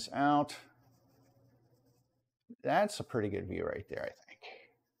zoom this out. That's a pretty good view right there, I think.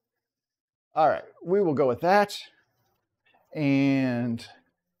 All right, we will go with that. And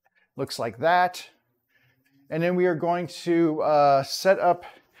looks like that. And then we are going to set up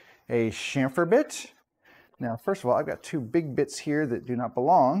a chamfer bit. Now, first of all, I've got two big bits here that do not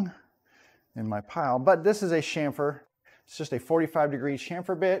belong in my pile, but this is a chamfer. It's just a 45-degree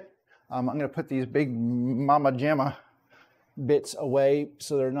chamfer bit. I'm going to put these big Mama Jamma bits away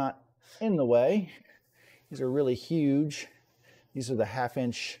so they're not in the way. These are really huge. These are the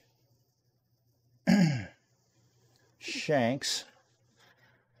 1/2-inch shanks,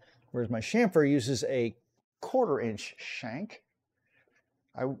 whereas my chamfer uses a 1/4-inch shank.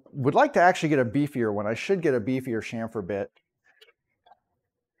 I would like to actually get a beefier one. I should get a beefier chamfer bit.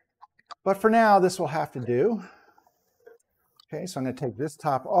 But for now, this will have to do. Okay, so I'm going to take this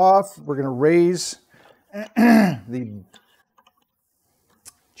top off. We're going to raise the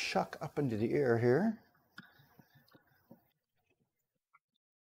chuck up into the air here.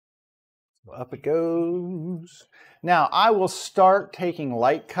 So up it goes. Now, I will start taking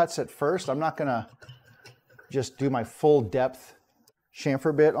light cuts at first. I'm not going to just do my full depth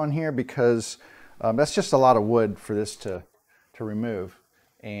chamfer bit on here because that's just a lot of wood for this to remove.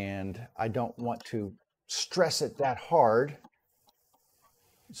 And I don't want to stress it that hard.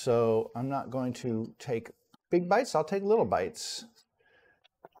 So I'm not going to take big bites, I'll take little bites.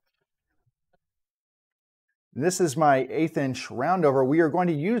 This is my 1/8-inch roundover. We are going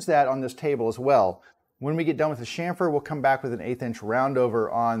to use that on this table as well. When we get done with the chamfer, we'll come back with an 1/8-inch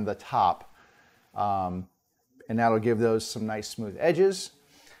roundover on the top. And that'll give those some nice smooth edges.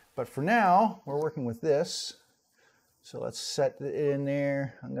 But for now, we're working with this. So let's set it in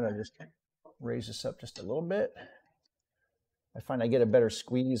there. I'm gonna just raise this up just a little bit. I find I get a better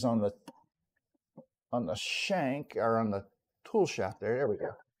squeeze on the shank, or on the tool shaft there. There we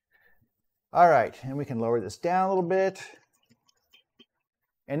go. All right, and we can lower this down a little bit.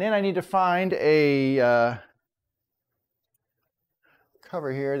 And then I need to find a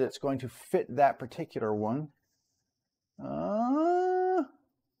cover here that's going to fit that particular one. I'm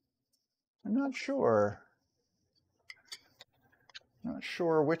not sure. Not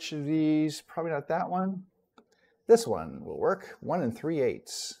sure which of these, probably not that one. This one will work, 1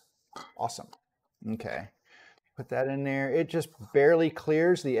 3/8. Awesome. Okay, put that in there. It just barely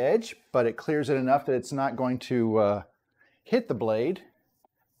clears the edge, but it clears it enough that it's not going to hit the blade.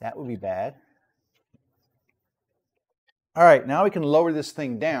 That would be bad. All right, now we can lower this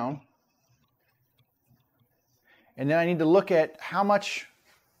thing down. And then I need to look at how much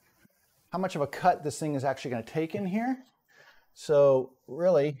of a cut this thing is actually going to take in here. So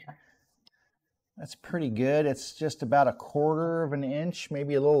really, that's pretty good. It's just about 1/4 of an inch,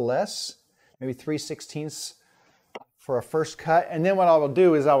 maybe a little less, maybe 3/16 for a first cut. And then what I will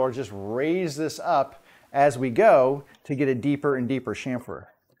do is I will just raise this up as we go to get a deeper and deeper chamfer.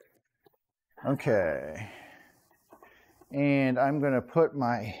 Okay. And I'm going to put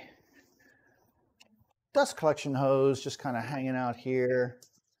my dust collection hose just kind of hanging out here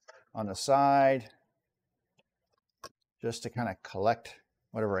on the side, just to kind of collect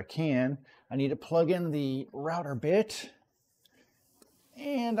whatever I can. I need to plug in the router bit,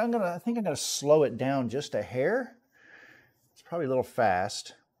 and I think I'm gonna slow it down just a hair. It's probably a little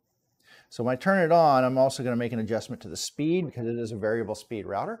fast. So when I turn it on, I'm also gonna make an adjustment to the speed because it is a variable speed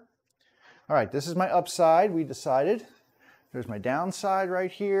router. All right, this is my upside, we decided. There's my downside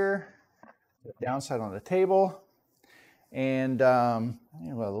right here, the downside on the table, and well,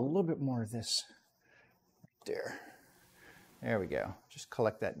 a little bit more of this right there. There we go, just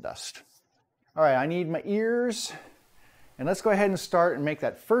collect that dust. All right, I need my ears, and let's go ahead and start and make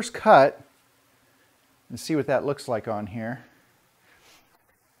that first cut and see what that looks like on here.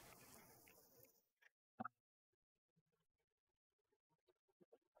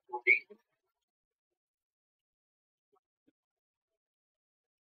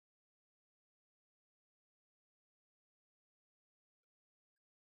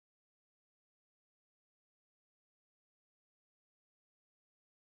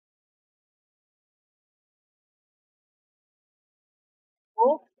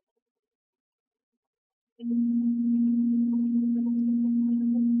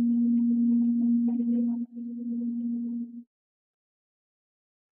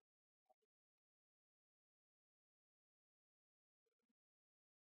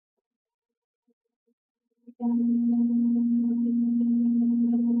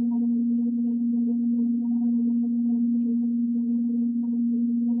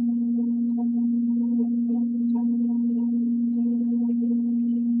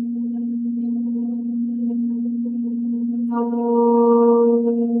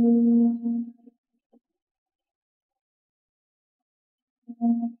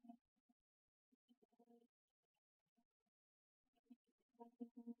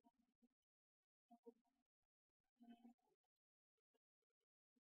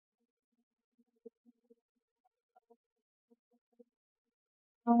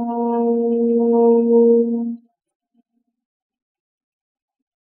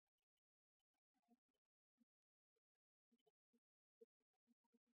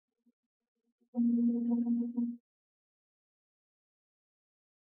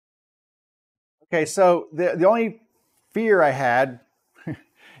 Okay, so the only fear I had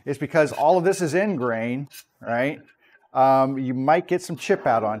is because all of this is end grain, right? You might get some chip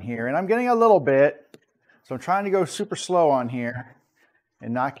out on here, and I'm getting a little bit, so I'm trying to go super slow on here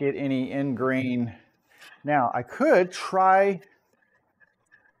and not get any end grain. Now, I could try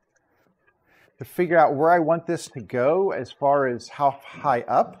to figure out where I want this to go as far as how high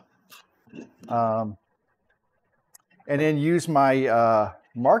up, and then use my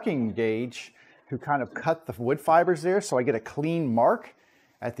marking gauge to kind of cut the wood fibers there so I get a clean mark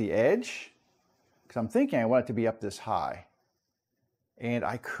at the edge, because I'm thinking I want it to be up this high. And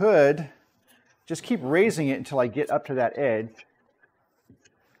I could just keep raising it until I get up to that edge.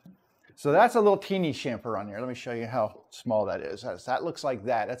 So that's a little teeny chamfer on there. Let me show you how small that is. That looks like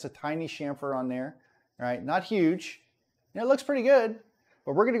that. That's a tiny chamfer on there, right? Not huge. And it looks pretty good,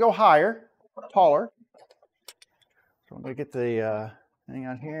 but we're gonna go higher, taller. So I'm gonna get the thing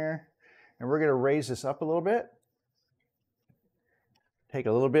on here, and we're gonna raise this up a little bit. Take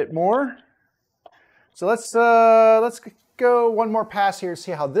a little bit more. So let's go one more pass here,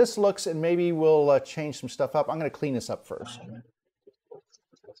 see how this looks, and maybe we'll change some stuff up. I'm gonna clean this up first.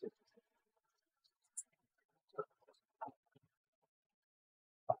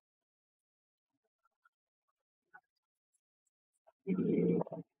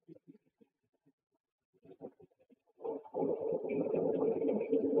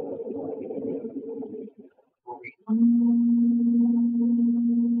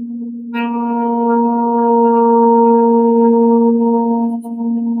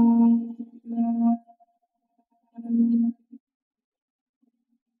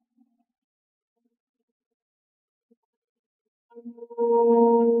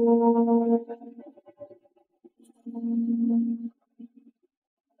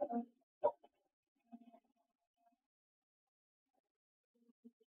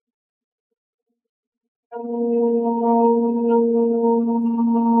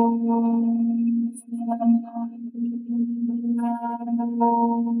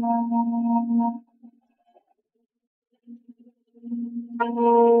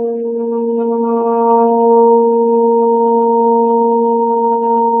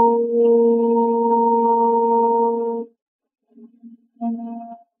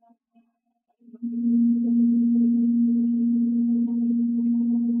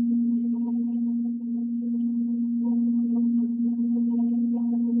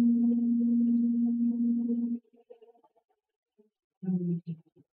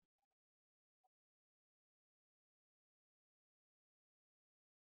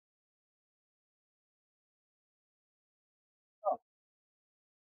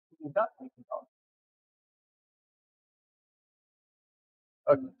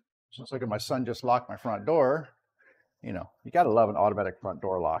 Okay. Looks like my son just locked my front door. You know, you gotta love an automatic front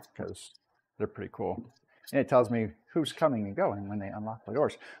door lock because they're pretty cool. And it tells me who's coming and going when they unlock the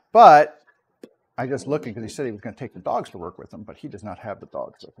doors. But I just looking because he said he was going to take the dogs to work with him, but he does not have the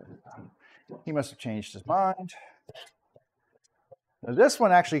dogs with him. He must have changed his mind. Now this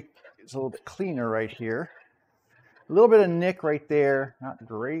one actually is a little bit cleaner right here. A little bit of nick right there. Not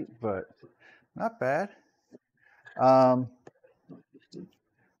great, but not bad.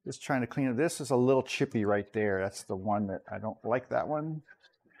 Just trying to clean it. This is a little chippy right there. That's the one that I don't like, that one.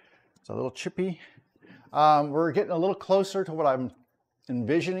 It's a little chippy. We're getting a little closer to what I'm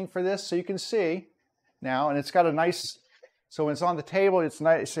envisioning for this, so you can see now, and it's got a nice, so when it's on the table, it's a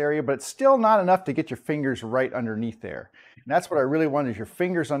nice area, but it's still not enough to get your fingers right underneath there. And that's what I really want, is your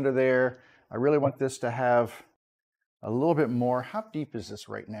fingers under there. I really want this to have a little bit more. How deep is this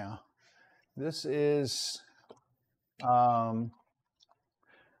right now? This is about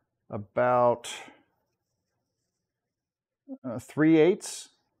 3/8,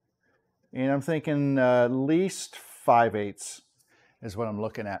 and I'm thinking at least 5/8 is what I'm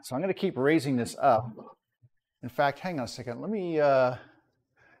looking at. So I'm going to keep raising this up. In fact, hang on a second. Let me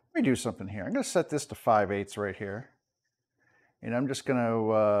do something here. I'm going to set this to 5/8 right here, and I'm just going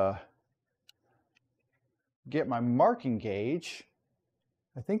to get my marking gauge.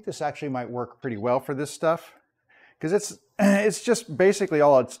 I think this actually might work pretty well for this stuff, because it's just basically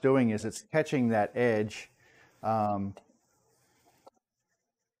all it's doing is it's catching that edge. So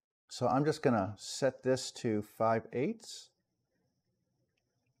I'm just going to set this to 5/8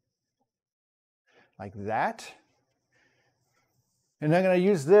 like that. And I'm going to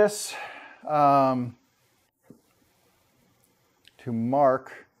use this to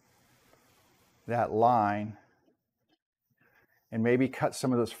mark that line and maybe cut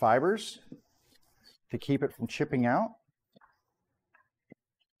some of those fibers to keep it from chipping out.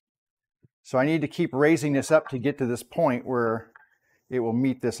 So I need to keep raising this up to get to this point where it will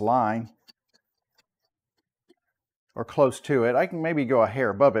meet this line or close to it. I can maybe go a hair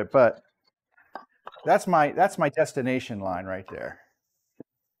above it, but that's my destination line right there.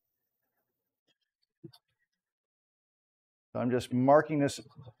 So I'm just marking this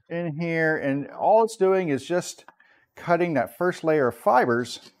in here, and all it's doing is just cutting that first layer of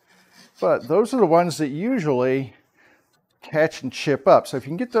fibers, but those are the ones that usually catch and chip up. So if you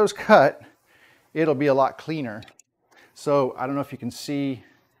can get those cut, it'll be a lot cleaner. So I don't know if you can see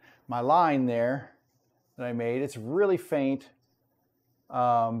my line there that I made. It's really faint,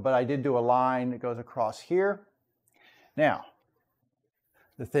 but I did do a line that goes across here. Now,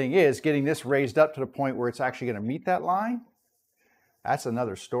 the thing is, getting this raised up to the point where it's actually going to meet that line, that's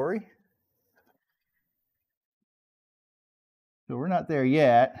another story. So we're not there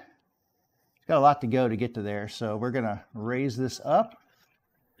yet. It's got a lot to go to get to there. So we're going to raise this up.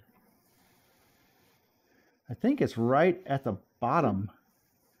 I think it's right at the bottom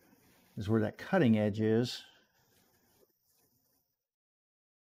is where that cutting edge is.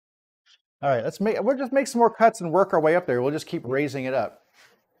 All right, we'll just make some more cuts and work our way up there. We'll just keep raising it up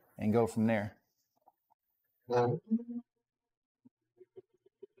and go from there.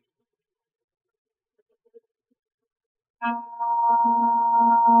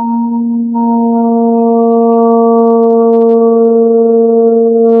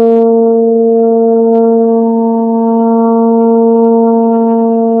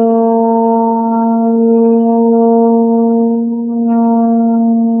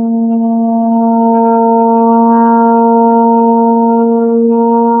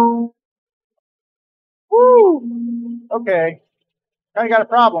 Woo! Okay, kind of got a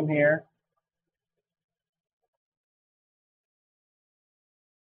problem here.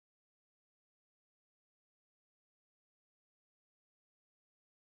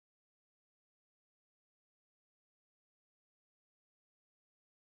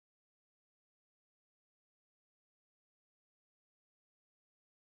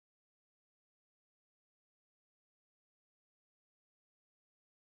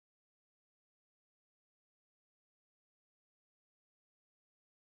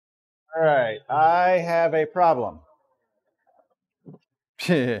 All right, I have a problem.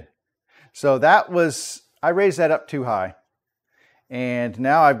 So I raised that up too high. And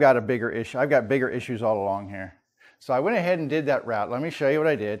now I've got a bigger issue. I've got bigger issues all along here. So I went ahead and did that route. Let me show you what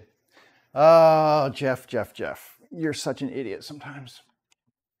I did. Oh, Jeff, you're such an idiot sometimes.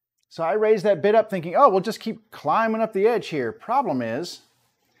 So I raised that bit up thinking, oh, we'll just keep climbing up the edge here. Problem is,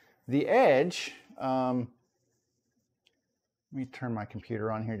 the edge, let me turn my computer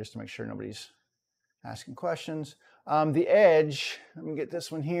on here just to make sure nobody's asking questions. The edge, let me get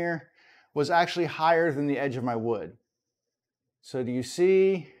this one here, was actually higher than the edge of my wood. So do you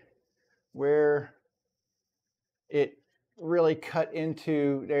see where it really cut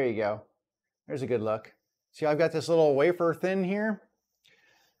into? There you go. There's a good look. See, I've got this little wafer thin here.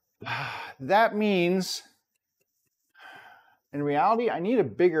 That means, in reality, I need a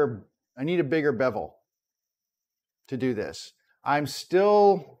bigger bevel to do this. I'm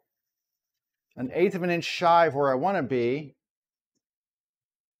still 1/8 of an inch shy of where I want to be.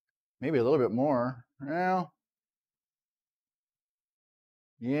 Maybe a little bit more. Well,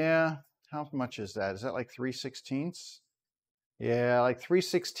 yeah. How much is that? Is that like 3/16? Yeah, like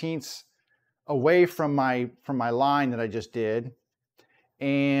 3/16 away from my line that I just did.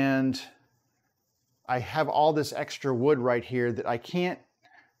 And I have all this extra wood right here that I can't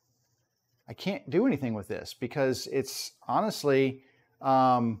do anything with this because it's honestly,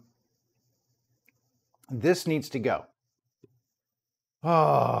 this needs to go.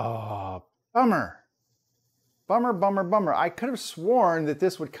 Oh, Bummer. Bummer, bummer, bummer. I could have sworn that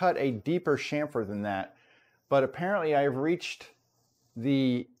this would cut a deeper chamfer than that, but apparently I've reached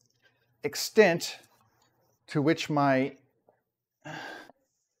the extent to which my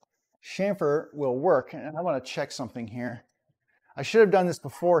chamfer will work. And I want to check something here. I should have done this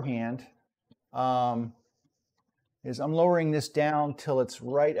beforehand. Is I'm lowering this down till it's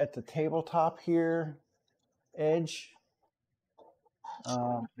right at the tabletop here, edge.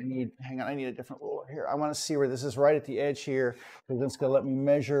 I need a different ruler here. I want to see where this is right at the edge here, because it's going to let me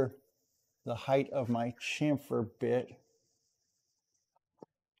measure the height of my chamfer bit.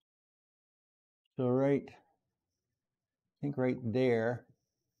 So right, I think right there,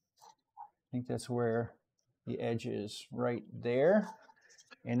 I think that's where the edge is, right there.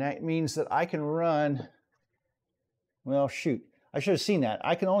 And that means that I can run, well, shoot, I should have seen that.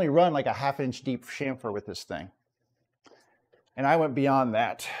 I can only run like a 1/2 inch deep chamfer with this thing. And I went beyond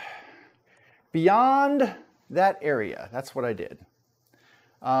that. Beyond that area, that's what I did.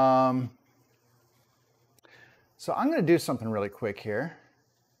 So I'm going to do something really quick here.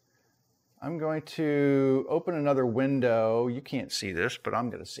 I'm going to open another window. You can't see this, but I'm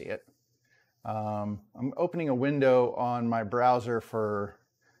going to see it. I'm opening a window on my browser for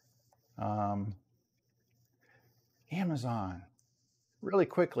Amazon really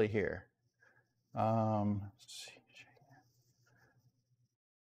quickly here. Let's see.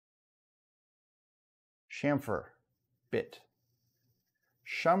 Chamfer bit.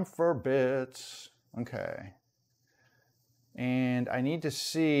 Chamfer bits. Okay. And I need to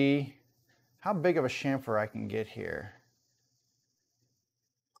see how big of a chamfer I can get here.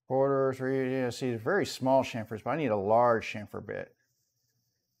 Quarters, yeah, see, very small chamfers, but I need a large chamfer bit.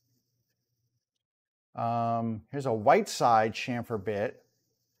 Here's a white side chamfer bit.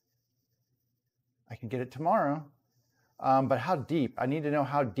 I can get it tomorrow. But how deep? I need to know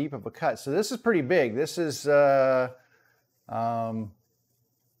how deep of a cut. So this is pretty big. This is, let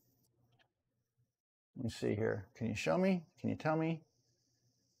me see here. Can you show me? Can you tell me?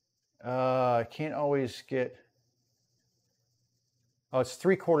 I can't always get, oh, it's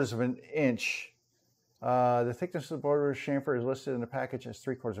 3/4 of an inch. The thickness of the border chamfer is listed in the package as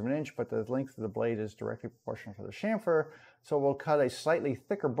 3/4 of an inch, but the length of the blade is directly proportional to the chamfer. So we'll cut a slightly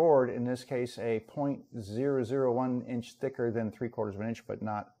thicker board, in this case a 0.001 inch thicker than 3/4 of an inch, but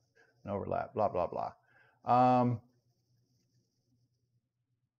not an overlap, blah, blah, blah.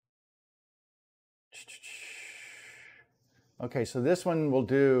 Okay, so this one will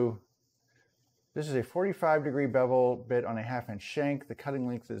do, this is a 45-degree bevel bit on a 1/2 inch shank. The cutting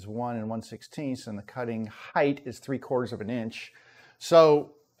length is 1 1/16, and the cutting height is 3/4 of an inch.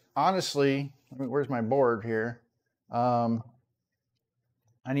 So honestly, where's my board here? I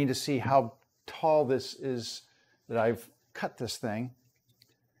need to see how tall this is that I've cut this thing,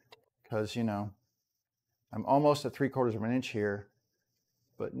 because, you know, I'm almost at 3/4 of an inch here,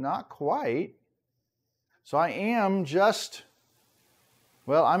 but not quite. So I am just,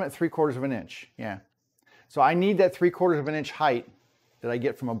 well, I'm at 3/4 of an inch, yeah. So I need that 3/4 of an inch height that I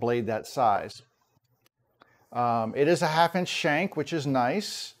get from a blade that size. It is a 1/2 inch shank, which is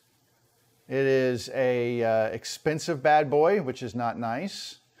nice. It is a expensive bad boy, which is not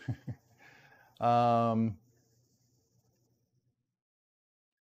nice. But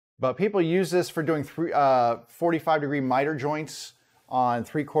people use this for doing 45-degree miter joints on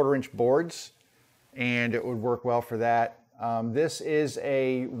 3/4 inch boards, and it would work well for that. This is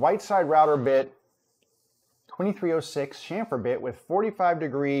a white side router bit, 2306 chamfer bit with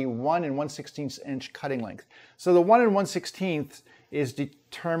 45-degree 1 1/16 inch cutting length. So the 1 1/16 is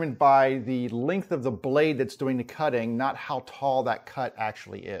determined by the length of the blade that's doing the cutting, not how tall that cut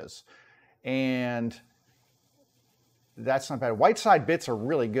actually is. And that's not bad. White side bits are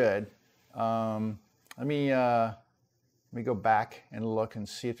really good. Let me go back and look and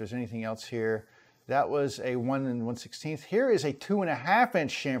see if there's anything else here. That was a 1 1/16. Here is a 2 1/2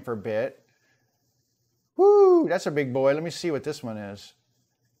 inch chamfer bit. Woo, that's a big boy. Let me see what this one is.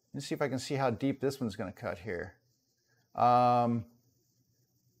 Let's see if I can see how deep this one's going to cut here.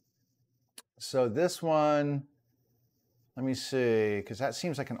 So this one, let me see, because that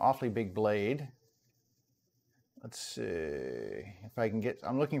seems like an awfully big blade. Let's see if I can get,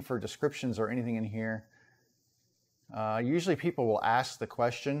 I'm looking for descriptions or anything in here. Usually people will ask the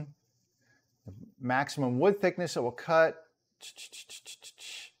question. The maximum wood thickness it will cut.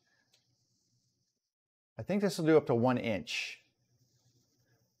 I think this will do up to 1 inch.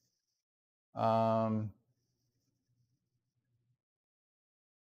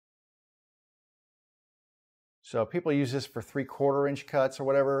 So people use this for 3/4 inch cuts or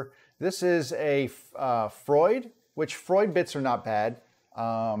whatever. This is a Freud, which Freud bits are not bad.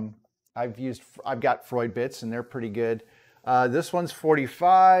 I've got Freud bits and they're pretty good. This one's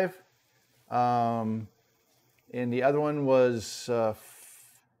 45. And the other one was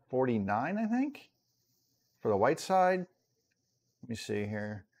 49, I think, for the white side. Let me see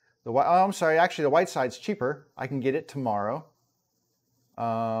here. Oh, I'm sorry. Actually, the white side's cheaper. I can get it tomorrow.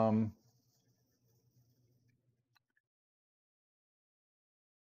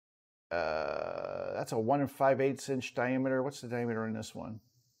 That's a 1 5/8 inch diameter. What's the diameter in this one?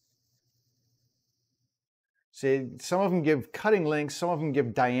 See, some of them give cutting length, some of them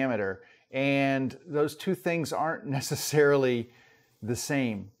give diameter, and those two things aren't necessarily the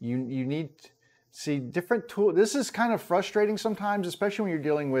same. You need see different tool. This is kind of frustrating sometimes, especially when you're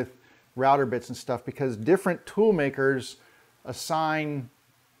dealing with router bits and stuff, because different tool makers assign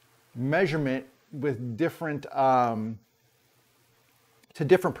measurement with different to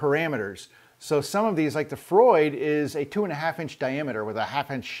different parameters. So some of these, like the Freud, is a 2.5 inch diameter with a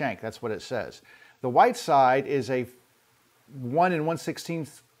 1/2 inch shank. That's what it says. The white side is a 1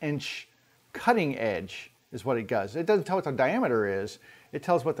 1/16 inch cutting edge is what it does. It doesn't tell what the diameter is. It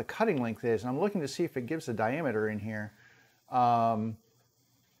tells what the cutting length is. And I'm looking to see if it gives the diameter in here. I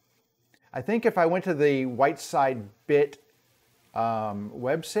think if I went to the white side bit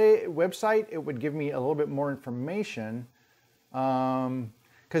website, it would give me a little bit more information.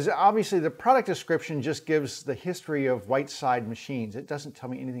 Because obviously the product description just gives the history of white side machines. It doesn't tell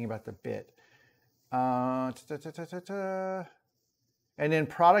me anything about the bit. And then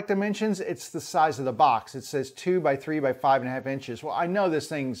product dimensions, it's the size of the box. It says 2 by 3 by 5.5 inches. Well, I know this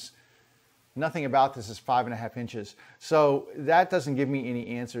thing's, nothing about this is 5.5 inches. So that doesn't give me any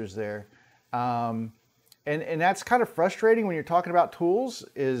answers there. And that's kind of frustrating when you're talking about tools,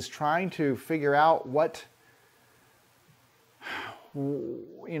 is trying to figure out what,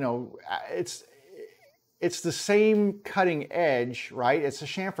 you know, it's the same cutting edge, right? It's a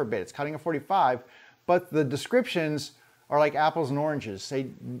chamfer bit, it's cutting a 45, but the descriptions are like apples and oranges.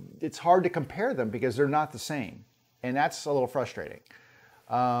 It's hard to compare them because they're not the same. And that's a little frustrating.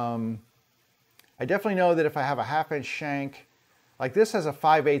 I definitely know that if I have a 1/2 inch shank, like this has a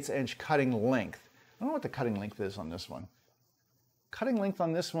 5/8 inch cutting length. I don't know what the cutting length is on this one. Cutting length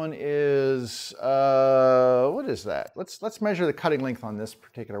on this one is, what is that? Let's measure the cutting length on this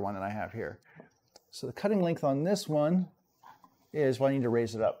particular one that I have here. So the cutting length on this one is, well, I need to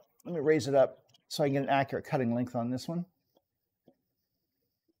raise it up. Let me raise it up so I can get an accurate cutting length on this one.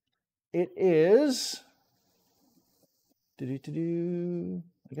 It is, I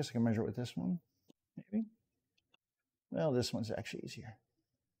guess I can measure it with this one, maybe. Well, this one's actually easier.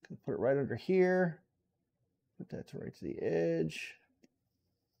 Put it right under here. Put that right to the edge.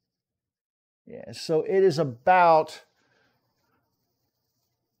 Yeah, so it is about,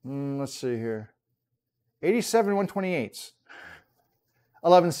 let's see here, 87 1/28,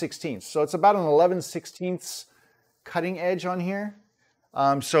 11/16. So it's about an 11/16 cutting edge on here.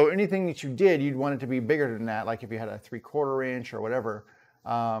 So anything that you did, you'd want it to be bigger than that, like if you had a 3/4 inch or whatever.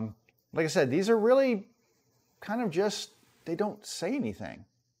 Like I said, these are really kind of just, they don't say anything.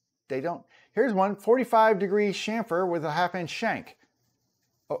 They don't. Here's one, 45-degree chamfer with a 1/2 inch shank.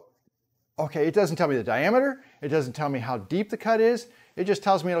 Oh, okay, it doesn't tell me the diameter. It doesn't tell me how deep the cut is. It just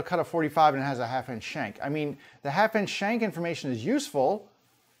tells me it'll cut a 45 and it has a 1/2 inch shank. I mean, the 1/2 inch shank information is useful,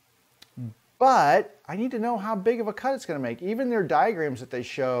 but I need to know how big of a cut it's going to make. Even their diagrams that they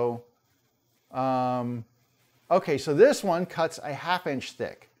show. Okay, so this one cuts a 1/2 inch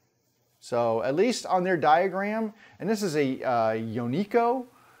thick. So at least on their diagram, and this is a Yonico,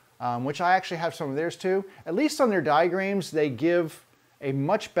 which I actually have some of theirs too. At least on their diagrams, they give a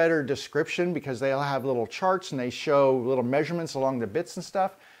much better description because they'll have little charts and they show little measurements along the bits and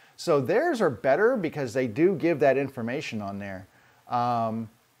stuff. So theirs are better because they do give that information on there.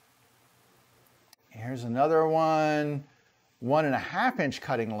 Here's another one, 1.5 inch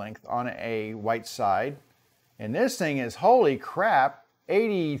cutting length on a white side. And this thing is, holy crap,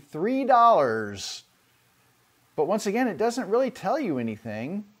 $83. But once again, it doesn't really tell you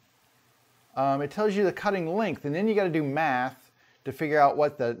anything. It tells you the cutting length, and then you got to do math to figure out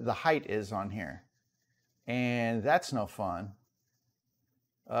what the height is on here. And that's no fun.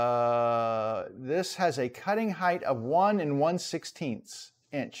 This has a cutting height of 1 1/16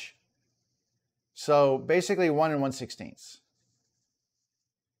 inch. So basically 1 1/16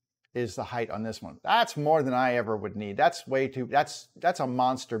 is the height on this one. That's more than I ever would need. That's way too, that's a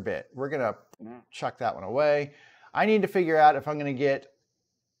monster bit. We're gonna chuck that one away. I need to figure out if I'm gonna get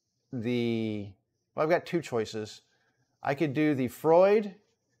the, well, I've got two choices. I could do the Freud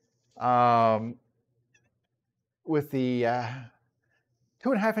with the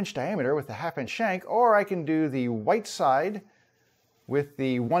 2.5 inch diameter with the 1/2 inch shank, or I can do the white side with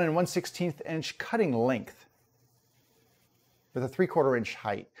the 1 1/16 inch cutting length with a 3/4 inch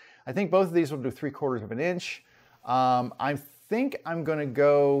height. I think both of these will do 3/4 of an inch. I think I'm going to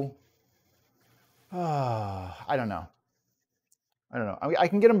go, I don't know. I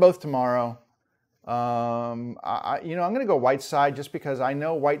can get them both tomorrow. I'm going to go white side just because I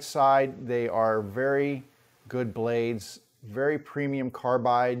know white side, they are very good blades, very premium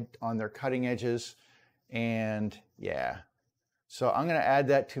carbide on their cutting edges. And yeah, so I'm going to add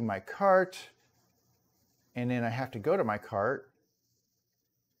that to my cart. And then I have to go to my cart.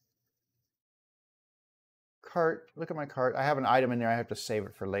 Look at my cart. I have an item in there. I have to save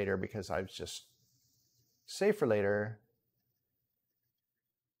it for later because I've just saved for later.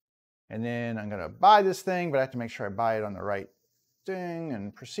 And then I'm going to buy this thing, but I have to make sure I buy it on the right thing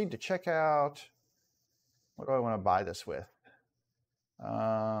and proceed to checkout. What do I want to buy this with?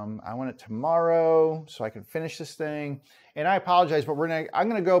 I want it tomorrow so I can finish this thing. And I apologize, but I'm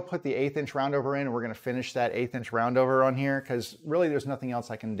going to go put the 1/8 inch roundover in, and we're going to finish that 1/8 inch roundover on here because really there's nothing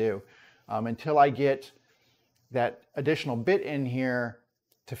else I can do until I get that additional bit in here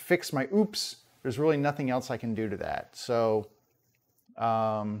to fix my oops. There's really nothing else I can do to that. So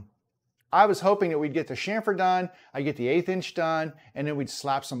I was hoping that we'd get the chamfer done, I'd get the 1/8 inch done, and then we'd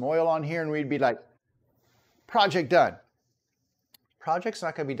slap some oil on here and we'd be like, project done. Project's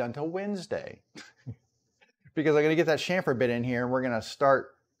not going to be done till Wednesday because I'm going to get that chamfer bit in here and we're going to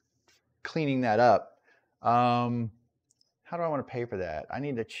start cleaning that up. How do I want to pay for that? I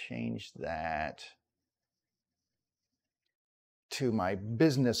need to change that to my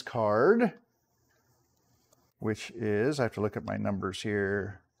business card, which is, I have to look at my numbers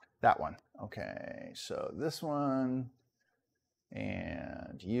here. That one. Okay, so this one,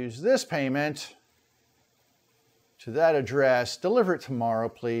 and use this payment to that address. Deliver it tomorrow,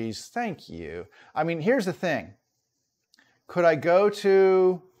 please. Thank you. I mean, here's the thing. Could I go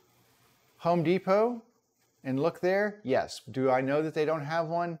to Home Depot and look there? Yes. Do I know that they don't have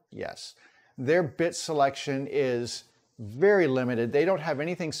one? Yes. Their bit selection is very limited. They don't have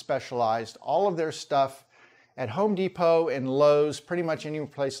anything specialized. All of their stuff at Home Depot and Lowe's, pretty much any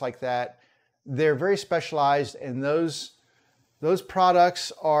place like that, they're very specialized, and those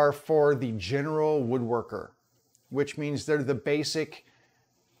products are for the general woodworker, which means they're the basic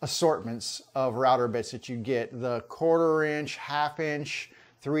assortments of router bits that you get. The 1/4 inch, 1/2 inch,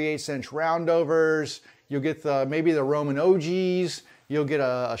 3/8 inch roundovers. You'll get maybe the Roman OGs. You'll get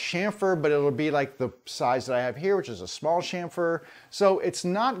a chamfer, but it'll be like the size that I have here, which is a small chamfer. So it's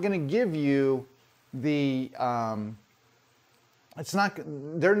not going to give you the,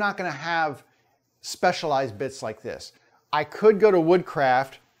 they're not going to have specialized bits like this. I could go to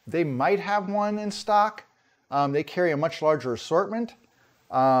Woodcraft. They might have one in stock. They carry a much larger assortment.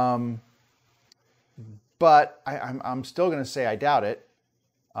 But I'm still going to say I doubt it.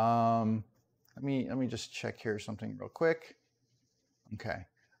 Let me just check here something real quick. Okay.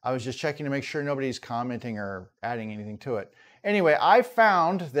 I was just checking to make sure nobody's commenting or adding anything to it. Anyway, I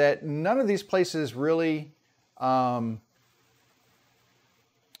found that none of these places really, oh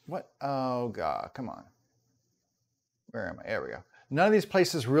God, come on. Where am I? There we go. None of these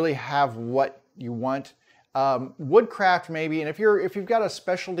places really have what you want. Woodcraft maybe, and if you've got a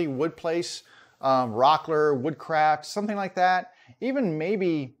specialty wood place, Rockler, Woodcraft, something like that, even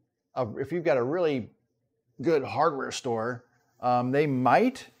maybe if you've got a really good hardware store, they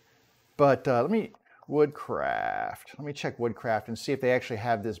might, but Woodcraft. Let me check Woodcraft and see if they actually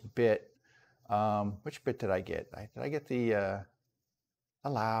have this bit. Which bit did I get? Did I get the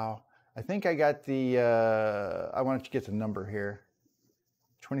allow? I think I got the, I wanted to get the number here.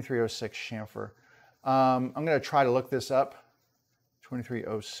 2306 chamfer. I'm going to try to look this up.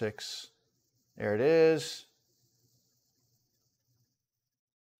 2306. There it is.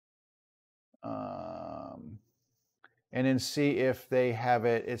 And then see if they have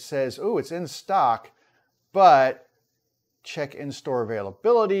it. It says, oh, it's in stock, but check in-store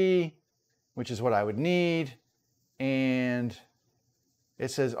availability, which is what I would need. And it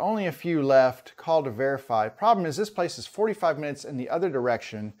says only a few left, call to verify. Problem is this place is 45 minutes in the other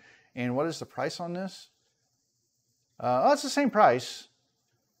direction. And what is the price on this? Oh, it's the same price.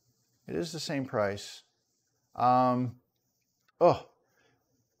 It is the same price. Oh,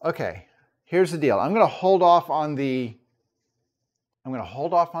 okay. Here's the deal. I'm going to hold off on the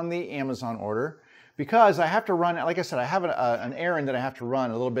Amazon order because I have to run, like I said, I have an errand that I have to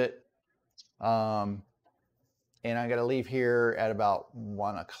run a little bit. And I got to leave here at about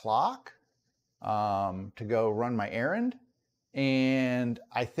 1 o'clock to go run my errand. And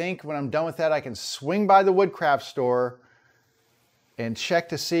I think when I'm done with that, I can swing by the Woodcraft store and check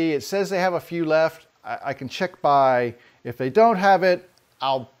to see. It says they have a few left. I can check by If they don't have it,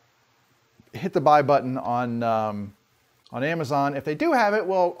 I'll hit the buy button on Amazon. If they do have it,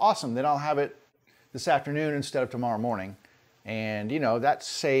 well, awesome. Then I'll have it this afternoon instead of tomorrow morning. And, you know, that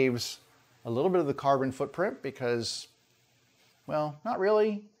saves a little bit of the carbon footprint because, well, not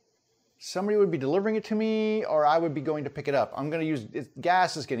really. Somebody would be delivering it to me or I would be going to pick it up. I'm going to use,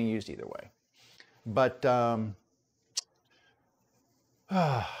 gas is getting used either way. But,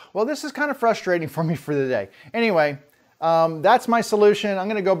 well, this is kind of frustrating for me for the day. Anyway, that's my solution. I'm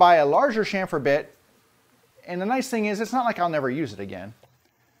going to go buy a larger chamfer bit. And the nice thing is, it's not like I'll never use it again.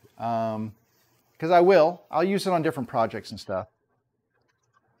 Because I will. I'll use it on different projects and stuff.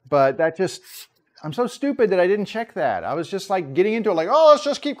 But that just, I'm so stupid that I didn't check that. I was just like getting into it like, oh, let's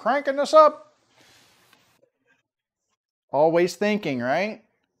just keep cranking this up. Always thinking, right?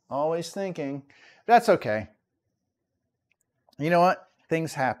 Always thinking. That's okay. You know what?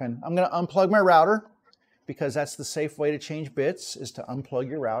 Things happen. I'm going to unplug my router because that's the safe way to change bits is to unplug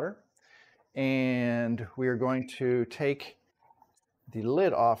your router. And we are going to take the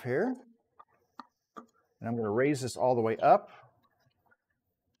lid off here. And I'm going to raise this all the way up.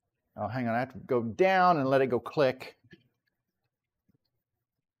 Oh, hang on. I have to go down and let it go click.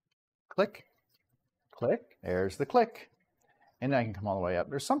 Click. Click. There's the click. And then I can come all the way up.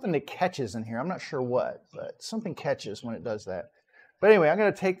 There's something that catches in here. I'm not sure what, but something catches when it does that. But anyway, I'm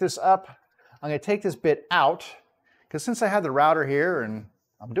going to take this up. I'm going to take this bit out because since I have the router here and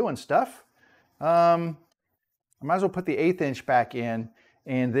I'm doing stuff, I might as well put the 1/8 inch back in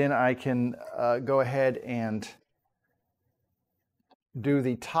and then I can go ahead and do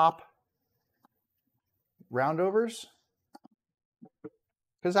the top roundovers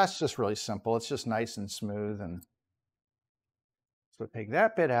because that's just really simple. It's just nice and smooth. And so take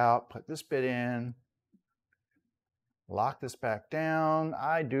that bit out, put this bit in, lock this back down.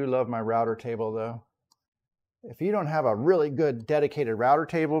 I do love my router table though. If you don't have a really good dedicated router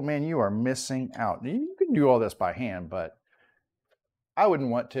table, man, you are missing out. You can do all this by hand, but I wouldn't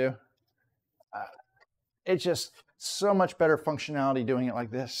want to. It's just so much better functionality doing it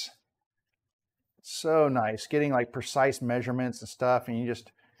like this. So nice, getting like precise measurements and stuff, and you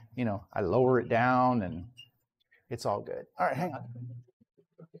just, you know, I lower it down and it's all good. All right, hang on.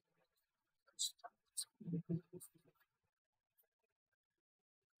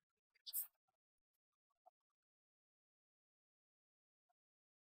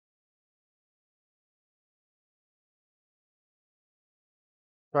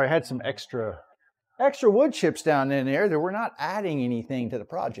 So I had some extra wood chips down in there that were not adding anything to the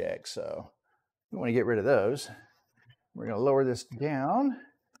project, so we want to get rid of those. We're going to lower this down,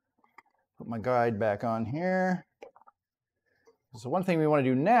 put my guide back on here. So one thing we want to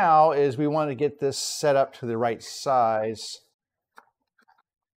do now is we want to get this set up to the right size.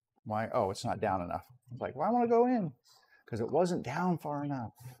 Why? Oh, it's not down enough. I was like, why want to go in? Because it wasn't down far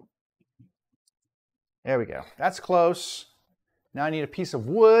enough. There we go. That's close. Now I need a piece of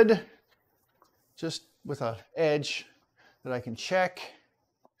wood, just with an edge that I can check.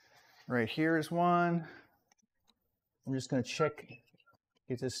 Right here is one. I'm just going to check,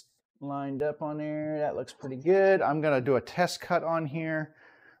 get this lined up on there. That looks pretty good. I'm going to do a test cut on here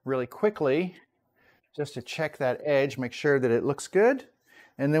really quickly just to check that edge, make sure that it looks good.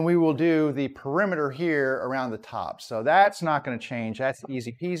 And then we will do the perimeter here around the top. So that's not going to change. That's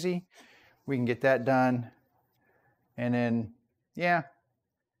easy peasy. We can get that done. And then, yeah,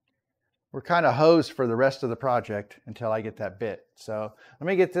 we're kind of hosed for the rest of the project until I get that bit. So let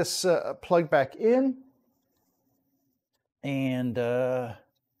me get this plugged back in. And then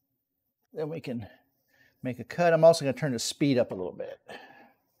we can make a cut. I'm also going to turn the speed up a little bit.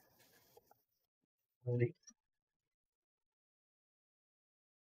 Ready?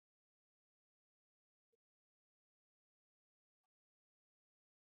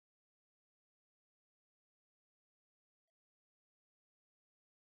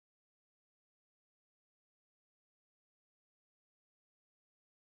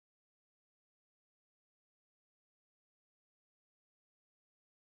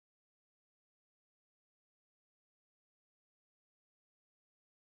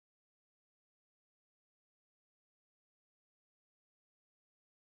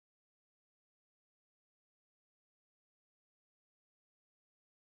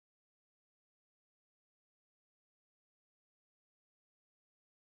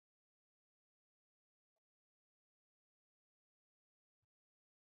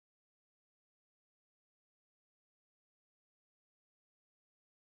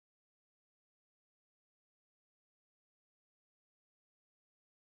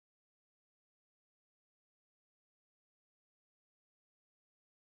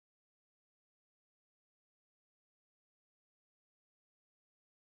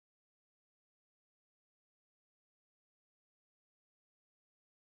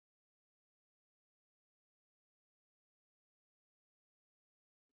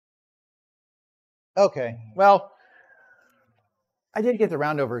 Okay, well, I did get the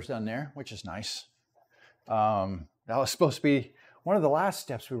roundovers done there, which is nice. That was supposed to be one of the last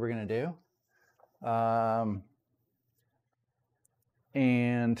steps we were going to do.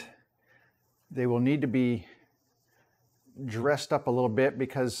 And they will need to be dressed up a little bit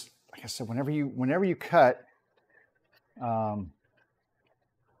because, like I said, whenever you cut on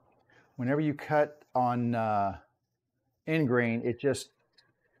end grain, it's just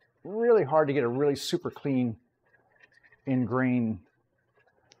really hard to get a really super clean end grain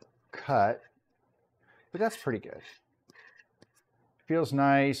cut, but that's pretty good. Feels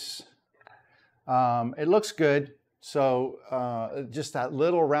nice. It looks good. So just that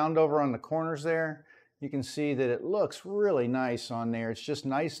little round over on the corners there, you can see that it looks really nice on there. It's just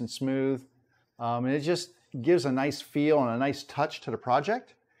nice and smooth. And it just gives a nice feel and a nice touch to the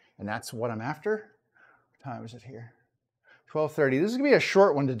project. And that's what I'm after. What time is it here? 12:30. This is gonna be a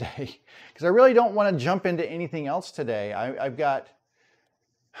short one today because I really don't want to jump into anything else today. I've got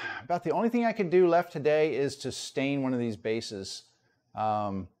about the only thing I could do left today is to stain one of these bases.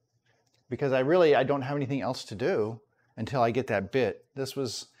 Because I don't have anything else to do until I get that bit.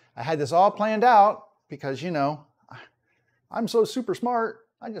 I had this all planned out because, you know, I'm so super smart.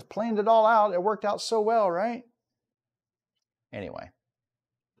 I just planned it all out. It worked out so well, right? Anyway,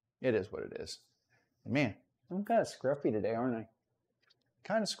 it is what it is. And man, I'm kind of scruffy today, aren't I?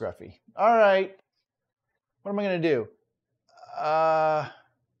 Kind of scruffy. All right, what am I gonna do? I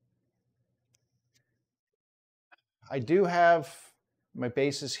do have my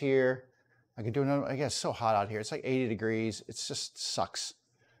bases here. I could do another, I guess it's so hot out here. It's like 80 degrees. It just sucks.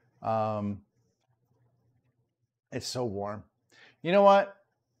 It's so warm. You know what?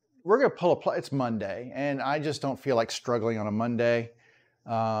 We're going to pull a it's Monday, and I just don't feel like struggling on a Monday.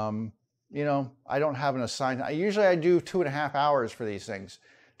 You know, I don't have an assigned, usually I do 2.5 hours for these things.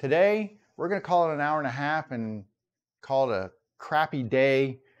 Today, we're going to call it 1.5 hours and call it a crappy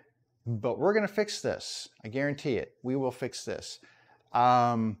day, but we're going to fix this. I guarantee it. We will fix this.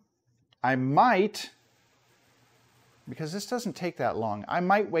 I might, because this doesn't take that long, I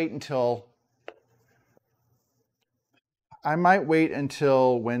might wait until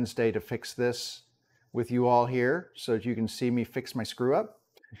Wednesday to fix this with you all here so that you can see me fix my screw up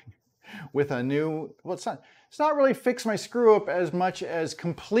with a new, well, it's not really fix my screw up as much as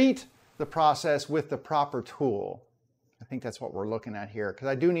complete the process with the proper tool. I think that's what we're looking at here because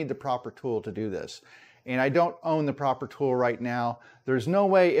I do need the proper tool to do this. And I don't own the proper tool right now. There's no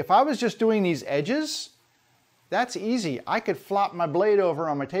way, if I was just doing these edges, that's easy. I could flop my blade over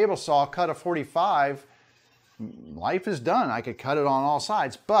on my table saw, cut a 45, life is done. I could cut it on all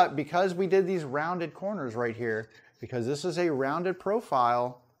sides. But because we did these rounded corners right here, because this is a rounded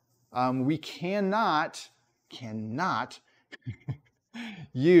profile, we cannot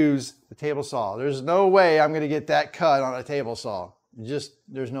use the table saw. There's no way I'm gonna get that cut on a table saw.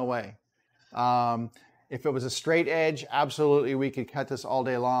 There's no way. If it was a straight edge, absolutely we could cut this all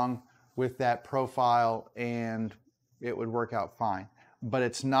day long with that profile and it would work out fine. But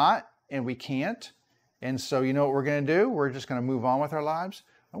it's not, and we can't. And so you know what we're gonna do? We're just gonna move on with our lives.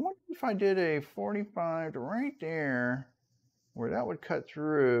 I wonder if I did a 45 right there, where that would cut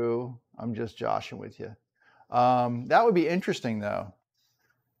through. I'm just joshing with you. That would be interesting though.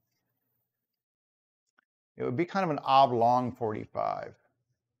 It would be kind of an oblong 45.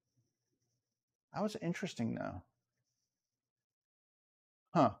 That was interesting though.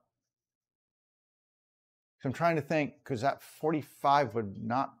 Huh. So I'm trying to think, because that 45 would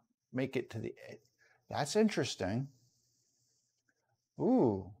not make it to the edge. That's interesting.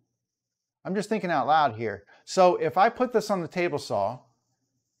 Ooh. I'm just thinking out loud here. So if I put this on the table saw,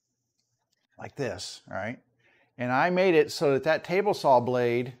 like this, all right, and I made it so that that table saw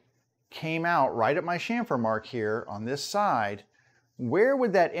blade came out right at my chamfer mark here on this side, where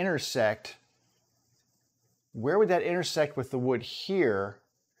would that intersect? Where would that intersect with the wood here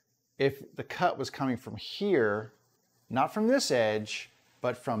if the cut was coming from here, not from this edge,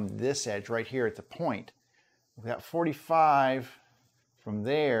 but from this edge right here at the point? With that 45 from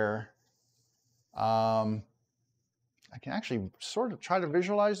there, I can actually sort of try to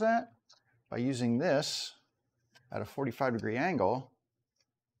visualize that by using this at a 45-degree angle,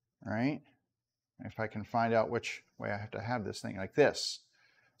 right? If I can find out which way I have to have this thing, like this.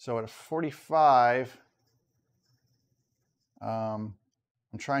 So at a 45, I'm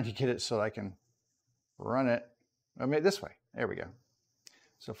trying to get it so that I can run it. I mean, this way. There we go.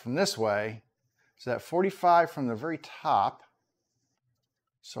 So from this way, so that 45 from the very top,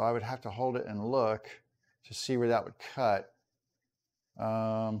 so I would have to hold it and look to see where that would cut.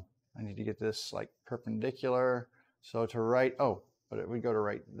 I need to get this like perpendicular. So to right, oh, but it would go to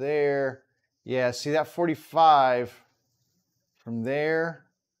right there. Yeah, see that 45 from there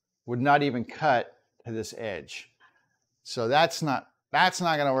would not even cut to this edge. So that's not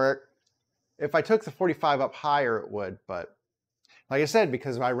gonna work. If I took the 45 up higher, it would, but like I said,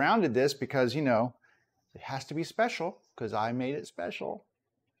 because I rounded this because, you know, it has to be special because I made it special.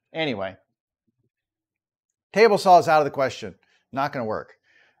 Anyway, table saw is out of the question. Not gonna work.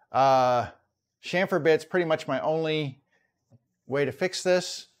 Chamfer bit's pretty much my only way to fix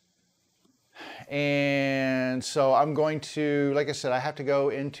this. And so I'm going to, like I said, I have to go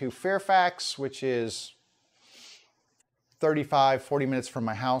into Fairfax, which is 35, 40 minutes from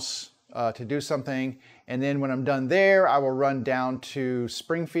my house to do something. And then when I'm done there, I will run down to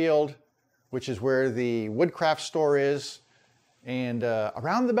Springfield, which is where the Woodcraft store is, and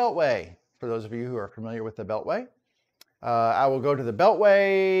around the Beltway, for those of you who are familiar with the Beltway. I will go to the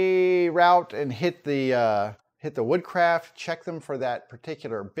Beltway route and hit the Woodcraft, check them for that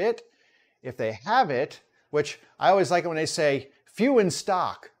particular bit. If they have it, which I always like it when they say, few in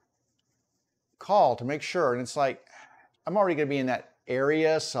stock, call to make sure. And it's like, I'm already gonna be in that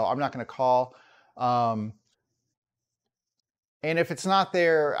area, so I'm not gonna call. And if it's not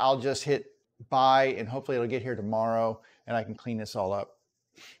there, I'll just hit buy and hopefully it'll get here tomorrow and I can clean this all up.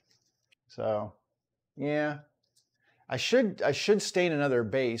 So yeah, I should stain another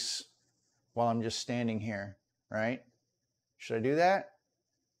base while I'm just standing here, right? Should I do that?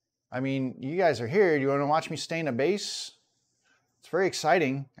 I mean, you guys are here. Do you want to watch me stain a base? It's very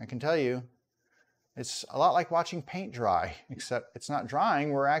exciting, I can tell you. It's a lot like watching paint dry, except it's not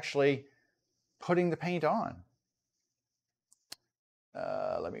drying. We're actually putting the paint on.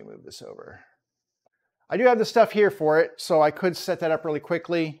 Let me move this over. I do have the stuff here for it, so I could set that up really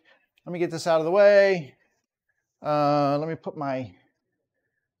quickly. Let me get this out of the way. Let me put my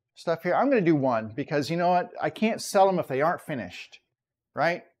stuff here. I'm going to do one because you know what? I can't sell them if they aren't finished,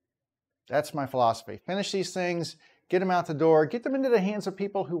 right? That's my philosophy. Finish these things, get them out the door, get them into the hands of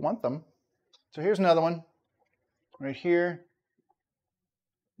people who want them. So here's another one right here.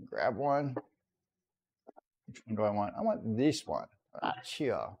 Grab one. Which one do I want? I want this one.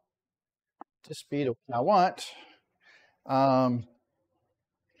 Achia. This be the one I want.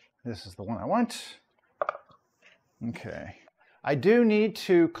 This is the one I want. Okay. I do need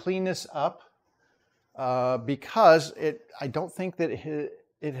to clean this up because I don't think that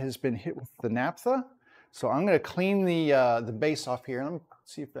it has been hit with the naphtha. So I'm going to clean the base off here. Let me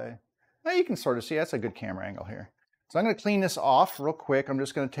see if now you can sort of see, that's a good camera angle here. So I'm going to clean this off real quick. I'm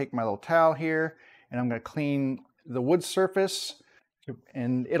just going to take my little towel here and I'm going to clean the wood surface,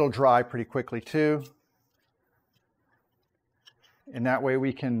 and it'll dry pretty quickly too. And that way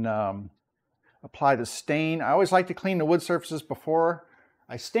we can apply the stain. I always like to clean the wood surfaces before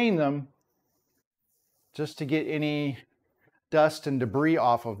I stain them, just to get any dust and debris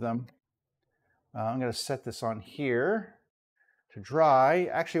off of them. I'm going to set this on here to dry.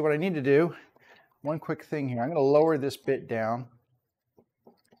 Actually, what I need to do, one quick thing here, I'm going to lower this bit down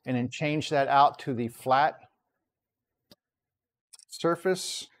and then change that out to the flat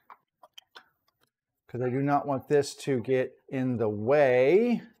surface because I do not want this to get in the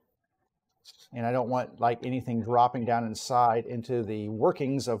way, and I don't want like anything dropping down inside into the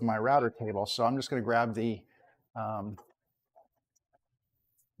workings of my router table. So I'm just going to grab the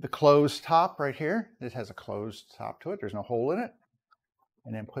closed top right here. This has a closed top to it. There's no hole in it.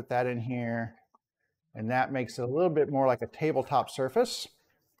 And then put that in here. And that makes it a little bit more like a tabletop surface.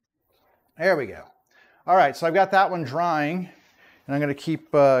 There we go. All right, so I've got that one drying. And I'm going to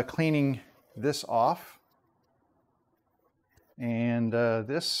keep cleaning this off. And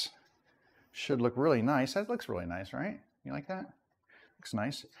this should look really nice. That looks really nice, right? You like that? Looks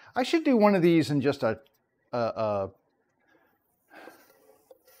nice. I should do one of these in just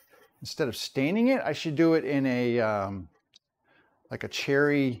instead of staining it, I should do it in a like a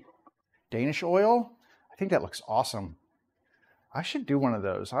cherry Danish oil. I think that looks awesome. I should do one of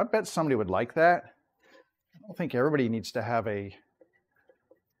those. I bet somebody would like that. I don't think everybody needs to have a,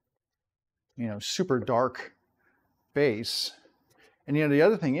 you know, super dark base. And you know, the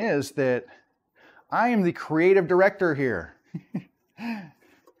other thing is that I am the creative director here.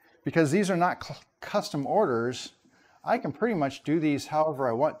 Because these are not custom orders, I can pretty much do these however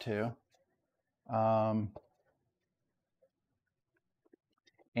I want to.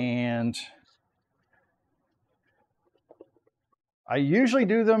 And I usually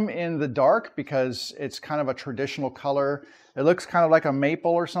do them in the dark because it's kind of a traditional color. It looks kind of like a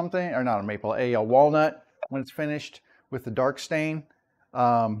maple or something, or not a maple, a walnut when it's finished with the dark stain.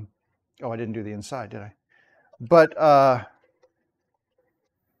 Oh, I didn't do the inside, did I? But I'm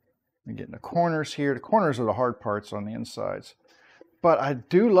getting the corners here. The corners are the hard parts on the insides. But I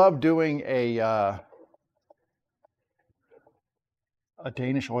do love doing a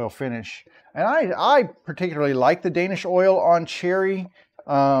Danish oil finish. And I particularly like the Danish oil on cherry,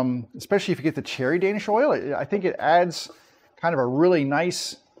 especially if you get the cherry Danish oil. I think it adds kind of a really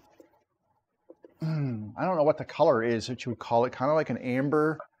nice, I don't know what the color is that you would call it, kind of like an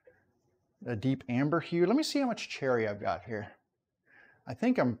amber, a deep amber hue. Let me see how much cherry I've got here. I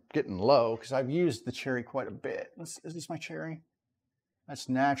think I'm getting low because I've used the cherry quite a bit. Is this my cherry? That's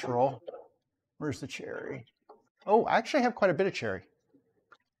natural. Where's the cherry? Oh, I actually have quite a bit of cherry.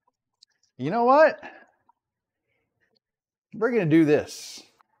 You know what? We're going to do this.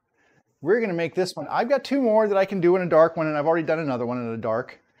 We're going to make this one. I've got 2 more that I can do in a dark one, and I've already done another one in a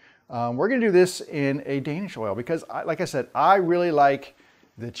dark. We're going to do this in a Danish oil because, like I said, I really like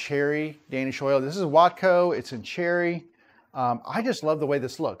the cherry Danish oil. This is Watco. It's in cherry. I just love the way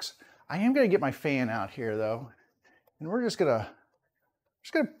this looks. I am going to get my fan out here, though, and we're just going to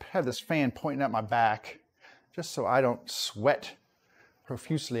have this fan pointing at my back just so I don't sweat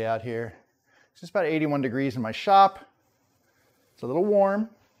profusely out here. It's about 81 degrees in my shop. It's a little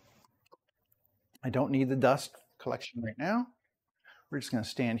warm. I don't need the dust collection right now. We're just going to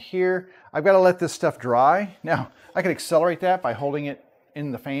stand here. I've got to let this stuff dry. Now, I can accelerate that by holding it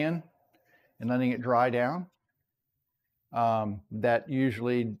in the fan and letting it dry down. That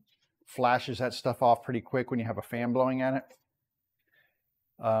usually flashes that stuff off pretty quick when you have a fan blowing at it.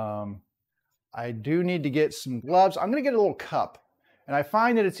 I do need to get some gloves. I'm going to get a little cup. And I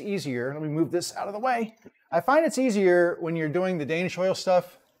find that it's easier, let me move this out of the way. I find it's easier when you're doing the Danish oil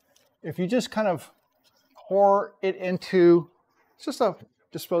stuff if you just kind of pour it into, it's just a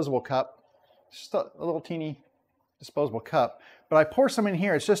disposable cup, just a little teeny disposable cup. But I pour some in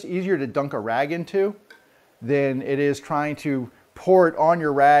here, it's just easier to dunk a rag into than it is trying to pour it on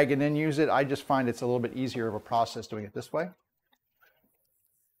your rag and then use it. I just find it's a little bit easier of a process doing it this way.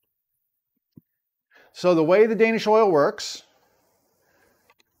 So the way the Danish oil works,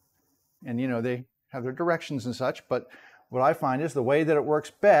 and you know, they have their directions and such, but what I find is the way that it works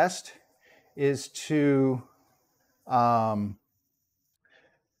best is to put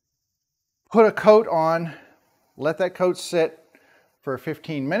a coat on, let that coat sit for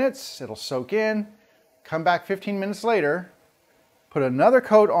 15 minutes, it'll soak in, come back 15 minutes later, put another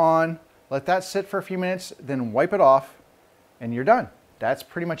coat on, let that sit for a few minutes, then wipe it off, and you're done. That's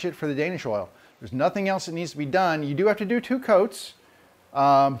pretty much it for the Danish oil. There's nothing else that needs to be done. You do have to do 2 coats.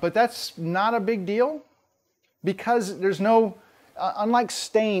 But that's not a big deal because there's no, unlike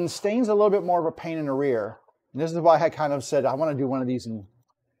stains a little bit more of a pain in the rear. And this is why I kind of said I want to do one of these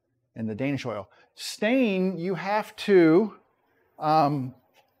in the Danish oil. Stain, you have to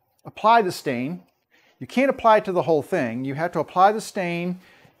apply the stain. You can't apply it to the whole thing. You have to apply the stain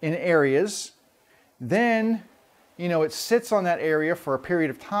in areas. Then, you know, it sits on that area for a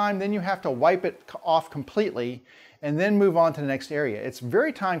period of time. Then you have to wipe it off completely and then move on to the next area. It's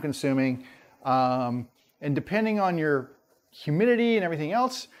very time consuming, and depending on your humidity and everything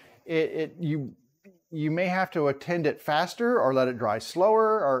else, you may have to attend it faster or let it dry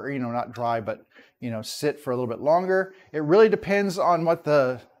slower, or, you know, not dry, but, you know, sit for a little bit longer. It really depends on what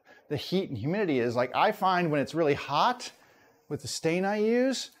the heat and humidity is. Like I find when it's really hot with the stain I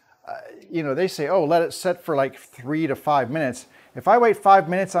use, you know, they say, oh, let it set for like 3 to 5 minutes. If I wait 5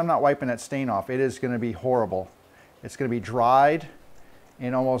 minutes, I'm not wiping that stain off. It is going to be horrible. It's going to be dried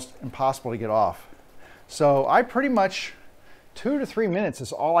and almost impossible to get off. So I pretty much 2 to 3 minutes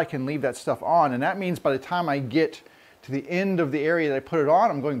is all I can leave that stuff on. And that means by the time I get to the end of the area that I put it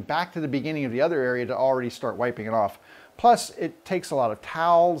on, I'm going back to the beginning of the other area to already start wiping it off. Plus it takes a lot of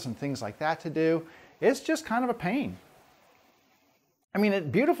towels and things like that to do. It's just kind of a pain. I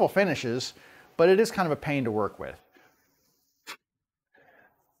mean, beautiful finishes, but it is kind of a pain to work with.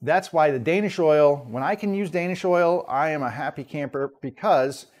 That's why the Danish oil, when I can use Danish oil, I am a happy camper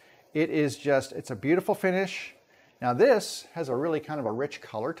because it is just, it's a beautiful finish. Now this has a really kind of a rich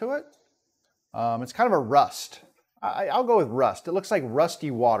color to it. It's kind of a rust. I'll go with rust. It looks like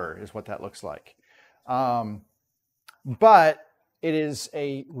rusty water is what that looks like. But it is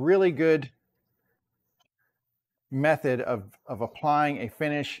a really good method of applying a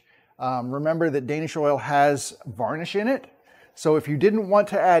finish. Remember that Danish oil has varnish in it. So if you didn't want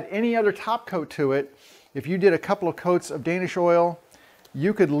to add any other top coat to it, if you did a couple of coats of Danish oil,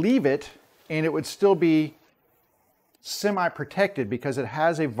 you could leave it and it would still be semi-protected because it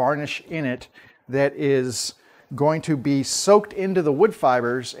has a varnish in it that is going to be soaked into the wood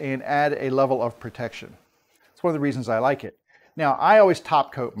fibers and add a level of protection. It's one of the reasons I like it. Now, I always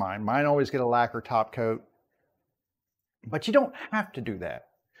top coat mine. Mine always get a lacquer top coat, but you don't have to do that.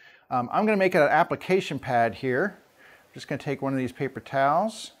 I'm going to make an application pad here just going to take one of these paper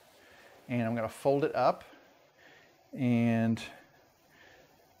towels and I'm going to fold it up and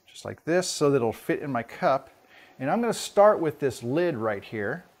just like this so that it'll fit in my cup. And I'm going to start with this lid right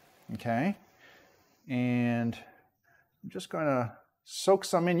here, okay? And I'm just going to soak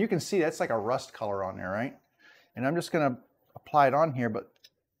some in. You can see that's like a rust color on there, right? And I'm just going to apply it on here, but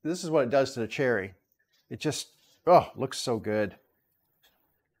this is what it does to the cherry. It just, oh, looks so good.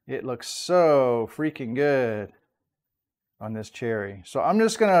 It looks so freaking good on this cherry. So I'm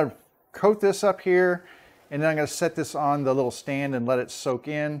just going to coat this up here, and then I'm going to set this on the little stand and let it soak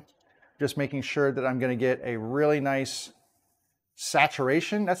in. Just making sure that I'm going to get a really nice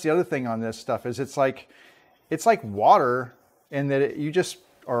saturation. That's the other thing on this stuff is it's like water, and that you just,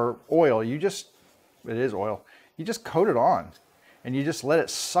 or oil, it is oil. You just coat it on and you just let it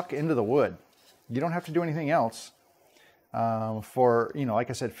suck into the wood. You don't have to do anything else. For, you know,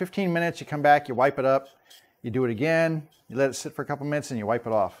 like I said, 15 minutes, you come back, you wipe it up, you do it again, you let it sit for a couple minutes and you wipe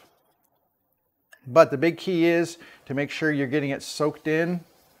it off. But the big key is to make sure you're getting it soaked in.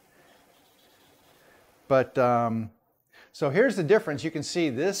 But, so here's the difference. You can see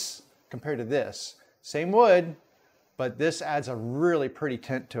this compared to this. Same wood, but this adds a really pretty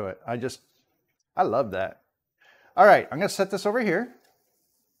tint to it. I love that. All right, I'm gonna set this over here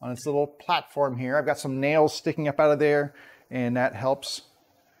on this little platform here. I've got some nails sticking up out of there, and that helps.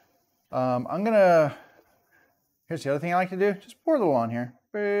 Here's the other thing I like to do. Just pour a little on here.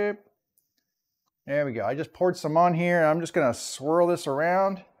 Beep. There we go. I just poured some on here, and I'm just gonna swirl this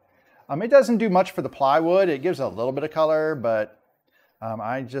around. It doesn't do much for the plywood. It gives a little bit of color, but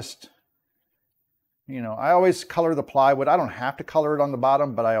I just, you know, I always color the plywood. I don't have to color it on the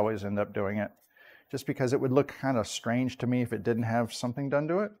bottom, but I always end up doing it just because it would look kind of strange to me if it didn't have something done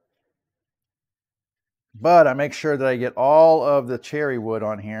to it. But I make sure that I get all of the cherry wood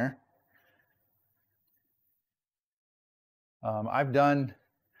on here. I've done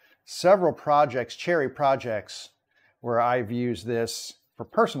several projects, cherry projects, where I've used this for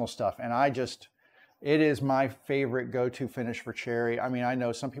personal stuff, and it is my favorite go-to finish for cherry. I mean, I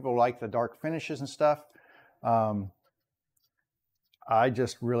know some people like the dark finishes and stuff. I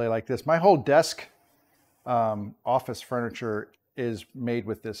just really like this. My whole desk office furniture is made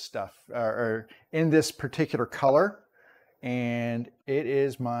with this stuff, or in this particular color, and it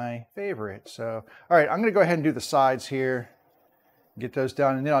is my favorite. So, all right, I'm gonna go ahead and do the sides here, get those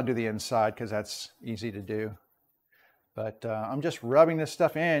done, and then I'll do the inside because that's easy to do. But I'm just rubbing this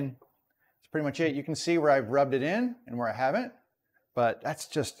stuff in. That's pretty much it. You can see where I've rubbed it in and where I haven't, but that's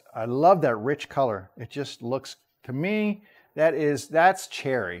just, I love that rich color. It just looks, to me, that's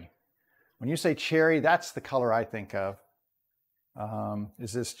cherry. When you say cherry, that's the color I think of.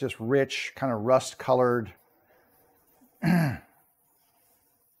 Is this just rich, kind of rust colored?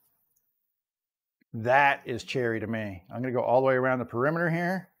 That is cherry to me. I'm going to go all the way around the perimeter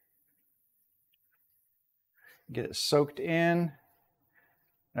here. Get it soaked in.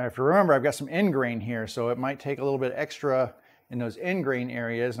 Now, if you remember, I've got some end grain here, so it might take a little bit extra in those end grain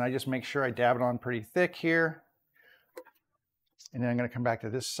areas, and I just make sure I dab it on pretty thick here. And then I'm going to come back to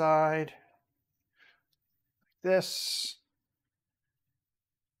this side. This.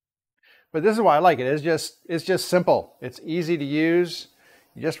 But this is why I like it. It's just simple. It's easy to use.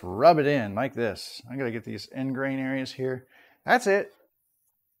 You just rub it in like this. I'm going to get these end grain areas here. That's it.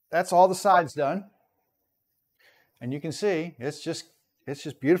 That's all the sides done. And you can see it's just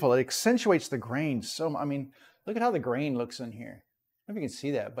beautiful. It accentuates the grain so, I mean, look at how the grain looks in here. I don't know if you can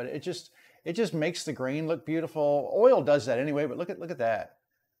see that, but it just makes the grain look beautiful. Oil does that anyway, but look at that.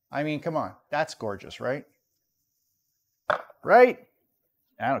 I mean, come on, that's gorgeous, right? Right?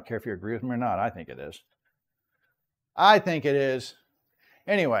 I don't care if you agree with me or not. I think it is. I think it is.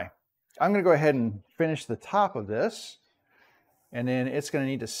 Anyway, I'm going to go ahead and finish the top of this, and then it's going to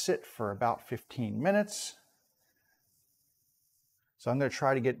need to sit for about 15 minutes. So I'm going to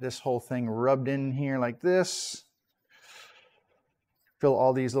try to get this whole thing rubbed in here like this. Fill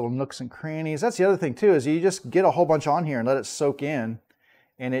all these little nooks and crannies. That's the other thing too, is you just get a whole bunch on here and let it soak in,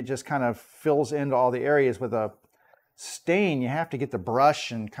 and it just kind of fills into all the areas. With a stain, you have to get the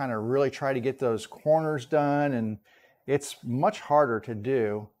brush and kind of really try to get those corners done, and it's much harder to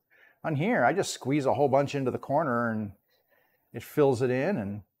do. On here, I just squeeze a whole bunch into the corner and it fills it in,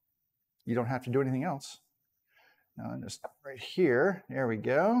 and you don't have to do anything else. Now I'm just right here, there we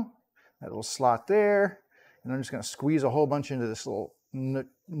go. That little slot there. And I'm just going to squeeze a whole bunch into this little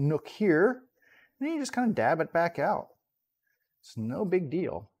nook here. And then you just kind of dab it back out. It's no big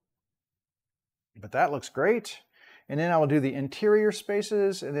deal. But that looks great. And then I will do the interior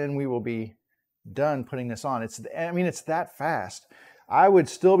spaces, and then we will be done putting this on. I mean, it's that fast. I would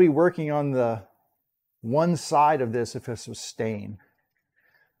still be working on the one side of this if this was stain.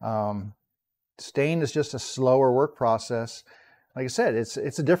 Stain is just a slower work process. Like I said, it's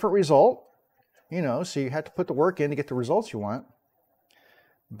a different result, you know, so you have to put the work in to get the results you want.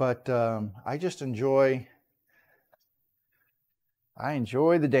 But I just enjoy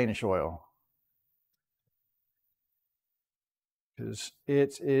the Danish oil, because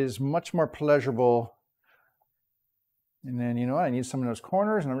it is much more pleasurable. And then, you know what, I need some of those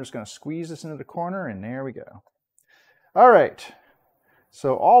corners, and I'm just going to squeeze this into the corner, and there we go. All right,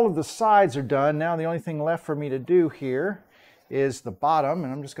 so all of the sides are done. Now the only thing left for me to do here is the bottom,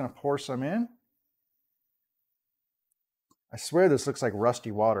 and I'm just going to pour some in. I swear this looks like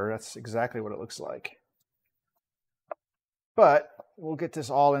rusty water. That's exactly what it looks like. But we'll get this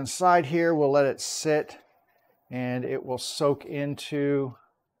all inside here. We'll let it sit, and it will soak into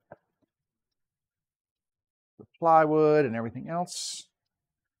the plywood and everything else.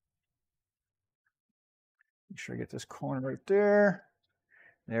 Make sure I get this corner right there.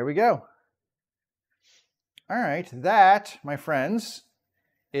 There we go. All right, that, my friends,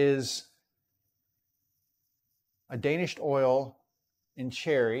 is a Danish oil in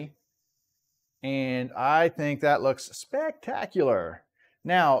cherry, and I think that looks spectacular.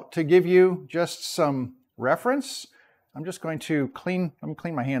 Now, to give you just some reference, I'm just going to clean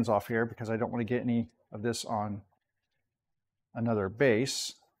my hands off here because I don't want to get any of this on another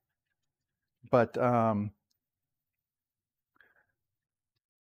base. But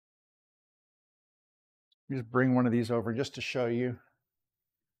just bring one of these over just to show you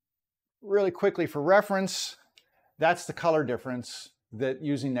really quickly for reference. That's the color difference that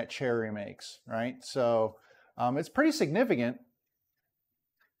using that cherry makes, right? So it's pretty significant.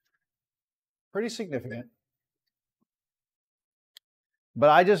 Pretty significant. But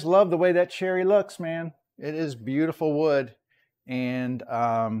I just love the way that cherry looks, man. It is beautiful wood. And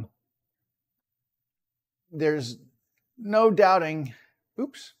there's no doubting,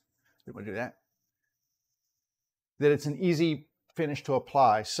 oops, didn't want to do that, that it's an easy finish to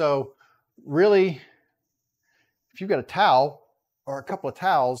apply. So really, if you've got a towel or a couple of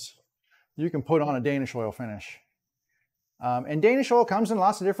towels, you can put on a Danish oil finish. And Danish oil comes in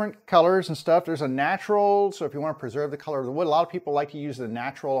lots of different colors and stuff. There's a natural, so if you want to preserve the color of the wood, a lot of people like to use the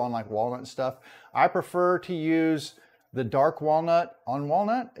natural on like walnut and stuff. I prefer to use the dark walnut on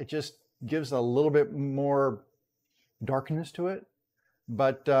walnut. It just gives a little bit more darkness to it.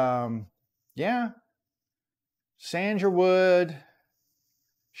 But yeah, sand your wood,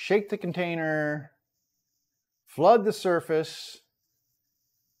 shake the container, flood the surface,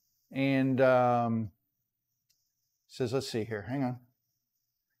 and says, let's see here, hang on.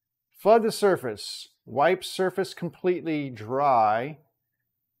 Flood the surface, wipe surface completely dry,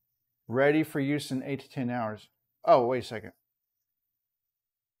 ready for use in 8 to 10 hours. Oh, wait a second.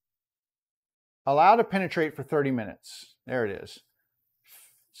 Allow to penetrate for 30 minutes. There it is.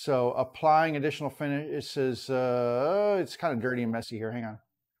 So applying additional finish, it says, it's kind of dirty and messy here, hang on.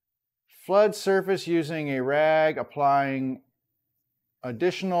 Flood surface using a rag, applying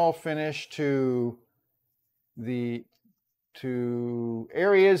additional finish to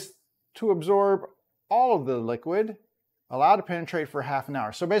areas to absorb all of the liquid. Allow to penetrate for half an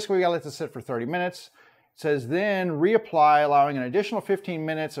hour. So basically we gotta let this sit for 30 minutes. It says then reapply, allowing an additional 15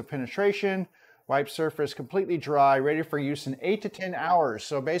 minutes of penetration. Wipe surface completely dry, ready for use in 8 to 10 hours.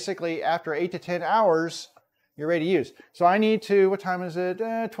 So basically after 8 to 10 hours, you're ready to use. So I need to, what time is it?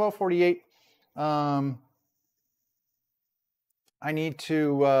 12:48. I need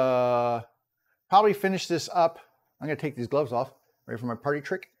to probably finish this up. I'm gonna take these gloves off. Ready for my party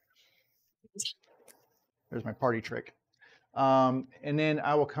trick? There's my party trick. And then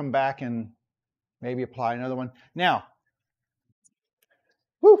I will come back and maybe apply another one. Now,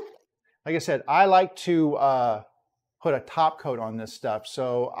 whew, like I said, I like to put a top coat on this stuff.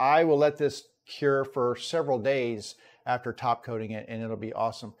 So I will let this cure for several days after top coating it, and it'll be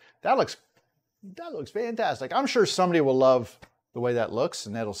awesome. That looks fantastic. I'm sure somebody will love the way that looks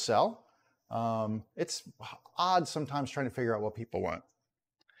and that'll sell. It's odd sometimes trying to figure out what people want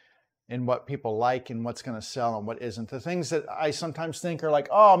and what people like and what's going to sell and what isn't. The things that I sometimes think are like,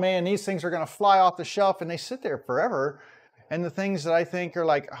 oh man, these things are going to fly off the shelf, and they sit there forever. And the things that I think are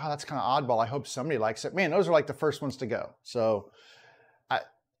like, oh, that's kind of oddball, I hope somebody likes it. Man, those are like the first ones to go. So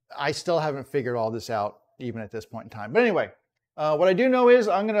I still haven't figured all this out even at this point in time. But anyway, what I do know is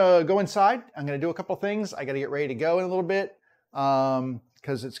I'm going to go inside. I'm going to do a couple things. I got to get ready to go in a little bit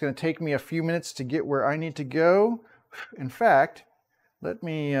because it's going to take me a few minutes to get where I need to go. In fact, let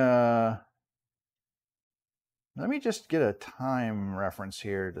me just get a time reference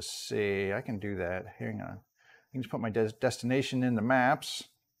here to see. I can do that. Hang on. I can just put my destination in the maps.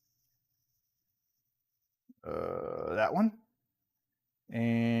 That one.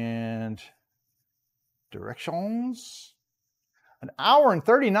 And directions. An hour and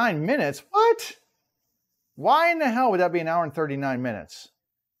 39 minutes? What? Why in the hell would that be an hour and 39 minutes?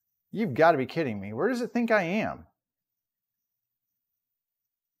 You've got to be kidding me. Where does it think I am?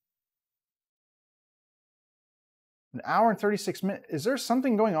 An hour and 36 minutes. Is there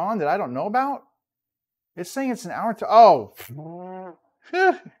something going on that I don't know about? It's saying it's an hour. Oh.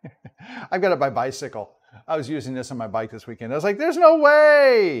 I've got it by bicycle. I was using this on my bike this weekend. I was like, there's no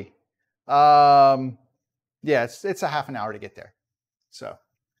way. Yeah, it's a half an hour to get there. So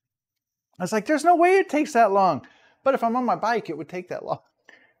I was like, there's no way it takes that long. But if I'm on my bike, it would take that long.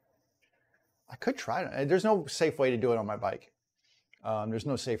 I could try it. There's no safe way to do it on my bike. There's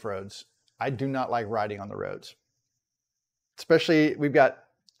no safe roads. I do not like riding on the roads. Especially, we've got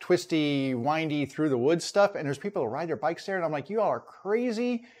twisty, windy, through the woods stuff, and there's people who ride their bikes there, and I'm like, you all are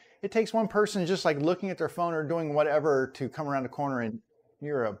crazy. It takes one person just like looking at their phone or doing whatever to come around the corner, and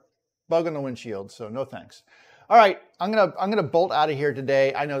you're a bug on the windshield, so no thanks. All right, I'm gonna bolt out of here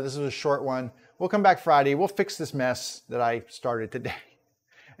today. I know this is a short one. We'll come back Friday. We'll fix this mess that I started today.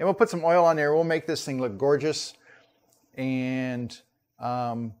 And we'll put some oil on there. We'll make this thing look gorgeous and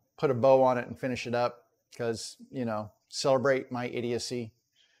put a bow on it and finish it up because, you know, celebrate my idiocy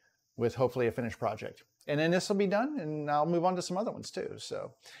with hopefully a finished project. And then this will be done and I'll move on to some other ones too.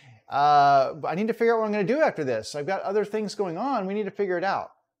 So I need to figure out what I'm going to do after this. I've got other things going on. We need to figure it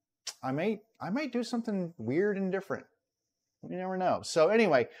out. I might do something weird and different. You never know. So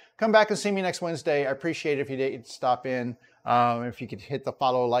anyway, come back and see me next Wednesday. I appreciate it if you did stop in. If you could hit the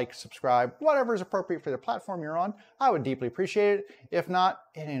follow, like, subscribe, whatever is appropriate for the platform you're on, I would deeply appreciate it. If not,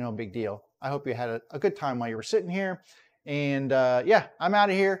 it ain't no big deal. I hope you had a good time while you were sitting here. And yeah, I'm out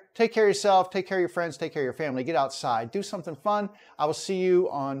of here. Take care of yourself. Take care of your friends. Take care of your family. Get outside. Do something fun. I will see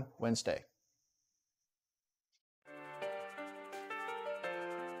you on Wednesday.